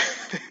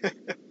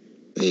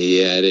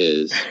 Yeah, it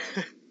is.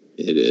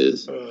 It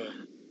is.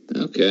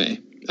 Okay.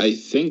 I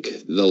think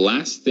the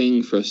last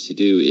thing for us to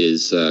do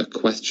is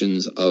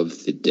questions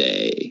of the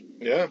day.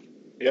 Yeah,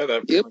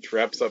 that pretty much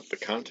wraps up the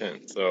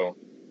content. So,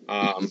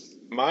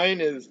 mine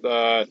is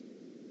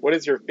what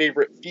is your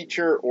favorite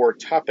feature or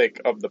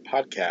topic of the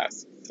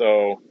podcast?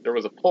 So there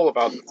was a poll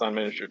about this on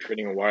Miniature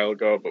Trading a while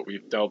ago, but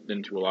we've delved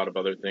into a lot of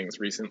other things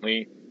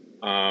recently.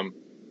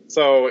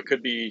 So it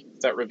could be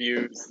set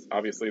reviews.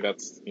 Obviously,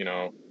 that's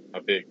a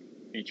big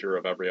feature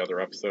of every other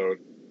episode.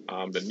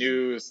 The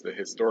news, the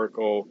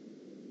historical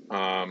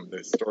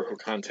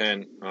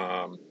content,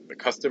 the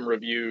custom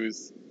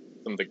reviews,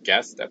 some of the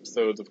guest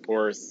episodes, of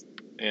course,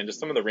 and just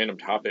some of the random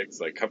topics,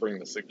 like covering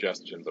the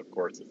suggestions, of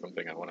course, is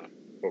something I want to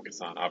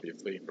focus on,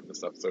 obviously, for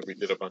this episode. We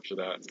did a bunch of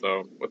that.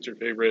 So what's your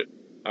favorite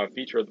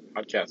feature of the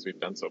podcast we've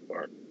done so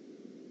far?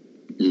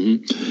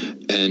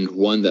 Mm-hmm. And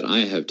one that I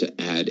have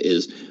to add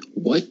is,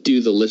 what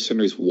do the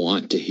listeners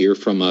want to hear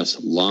from us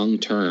long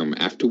term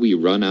after we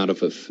run out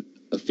of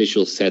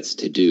official sets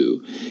to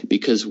do?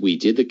 Because we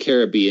did the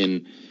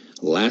Caribbean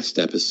last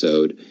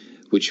episode,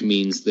 which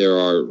means there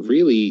are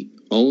really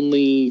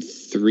only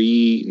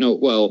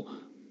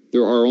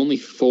there are only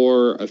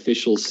 4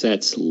 official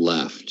sets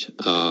left.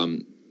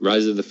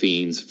 Rise of the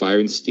Fiends, Fire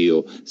and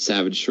Steel,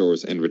 Savage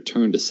Shores, and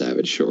Return to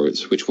Savage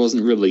Shores, which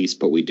wasn't released,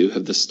 but we do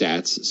have the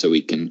stats so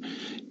we can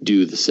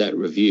do the set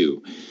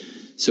review.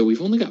 So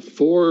we've only got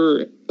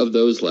 4 of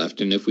those left,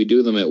 and if we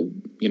do them at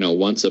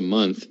once a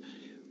month,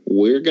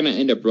 we're going to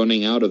end up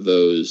running out of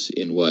those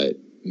in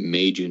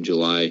May, June,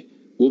 July.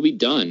 We'll be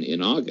done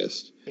in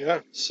August.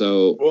 Yeah.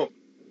 So, cool.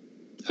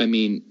 I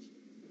mean,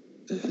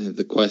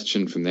 the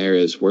question from there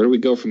is, where do we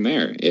go from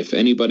there? If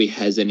anybody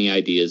has any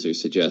ideas or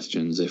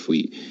suggestions, if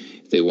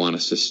they want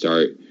us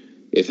to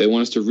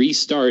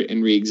restart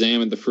and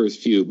re-examine the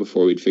first few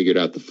before we'd figured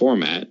out the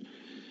format,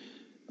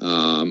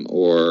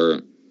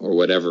 or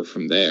whatever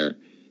from there,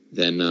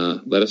 then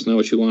let us know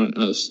what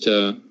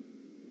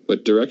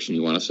direction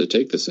you want us to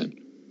take this in.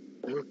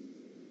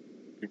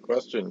 Good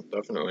question,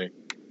 definitely.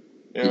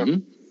 Yeah. Mm-hmm.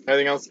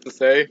 Anything else to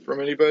say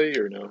from anybody,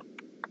 or no?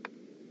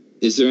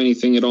 Is there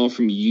anything at all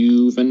from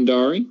you,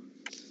 Vendari?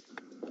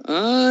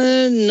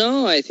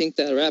 No, I think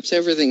that wraps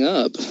everything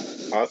up.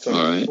 Awesome.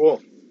 All right.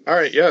 Cool. All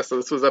right, yeah, so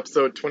this was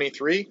episode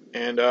 23,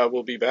 and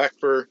we'll be back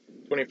for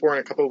 24 in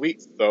a couple of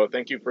weeks. So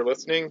thank you for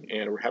listening,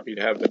 and we're happy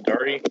to have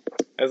Vendari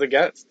as a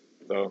guest.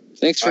 So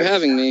Thanks for bye.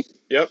 having me.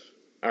 Yep.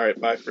 All right,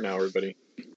 bye for now, everybody.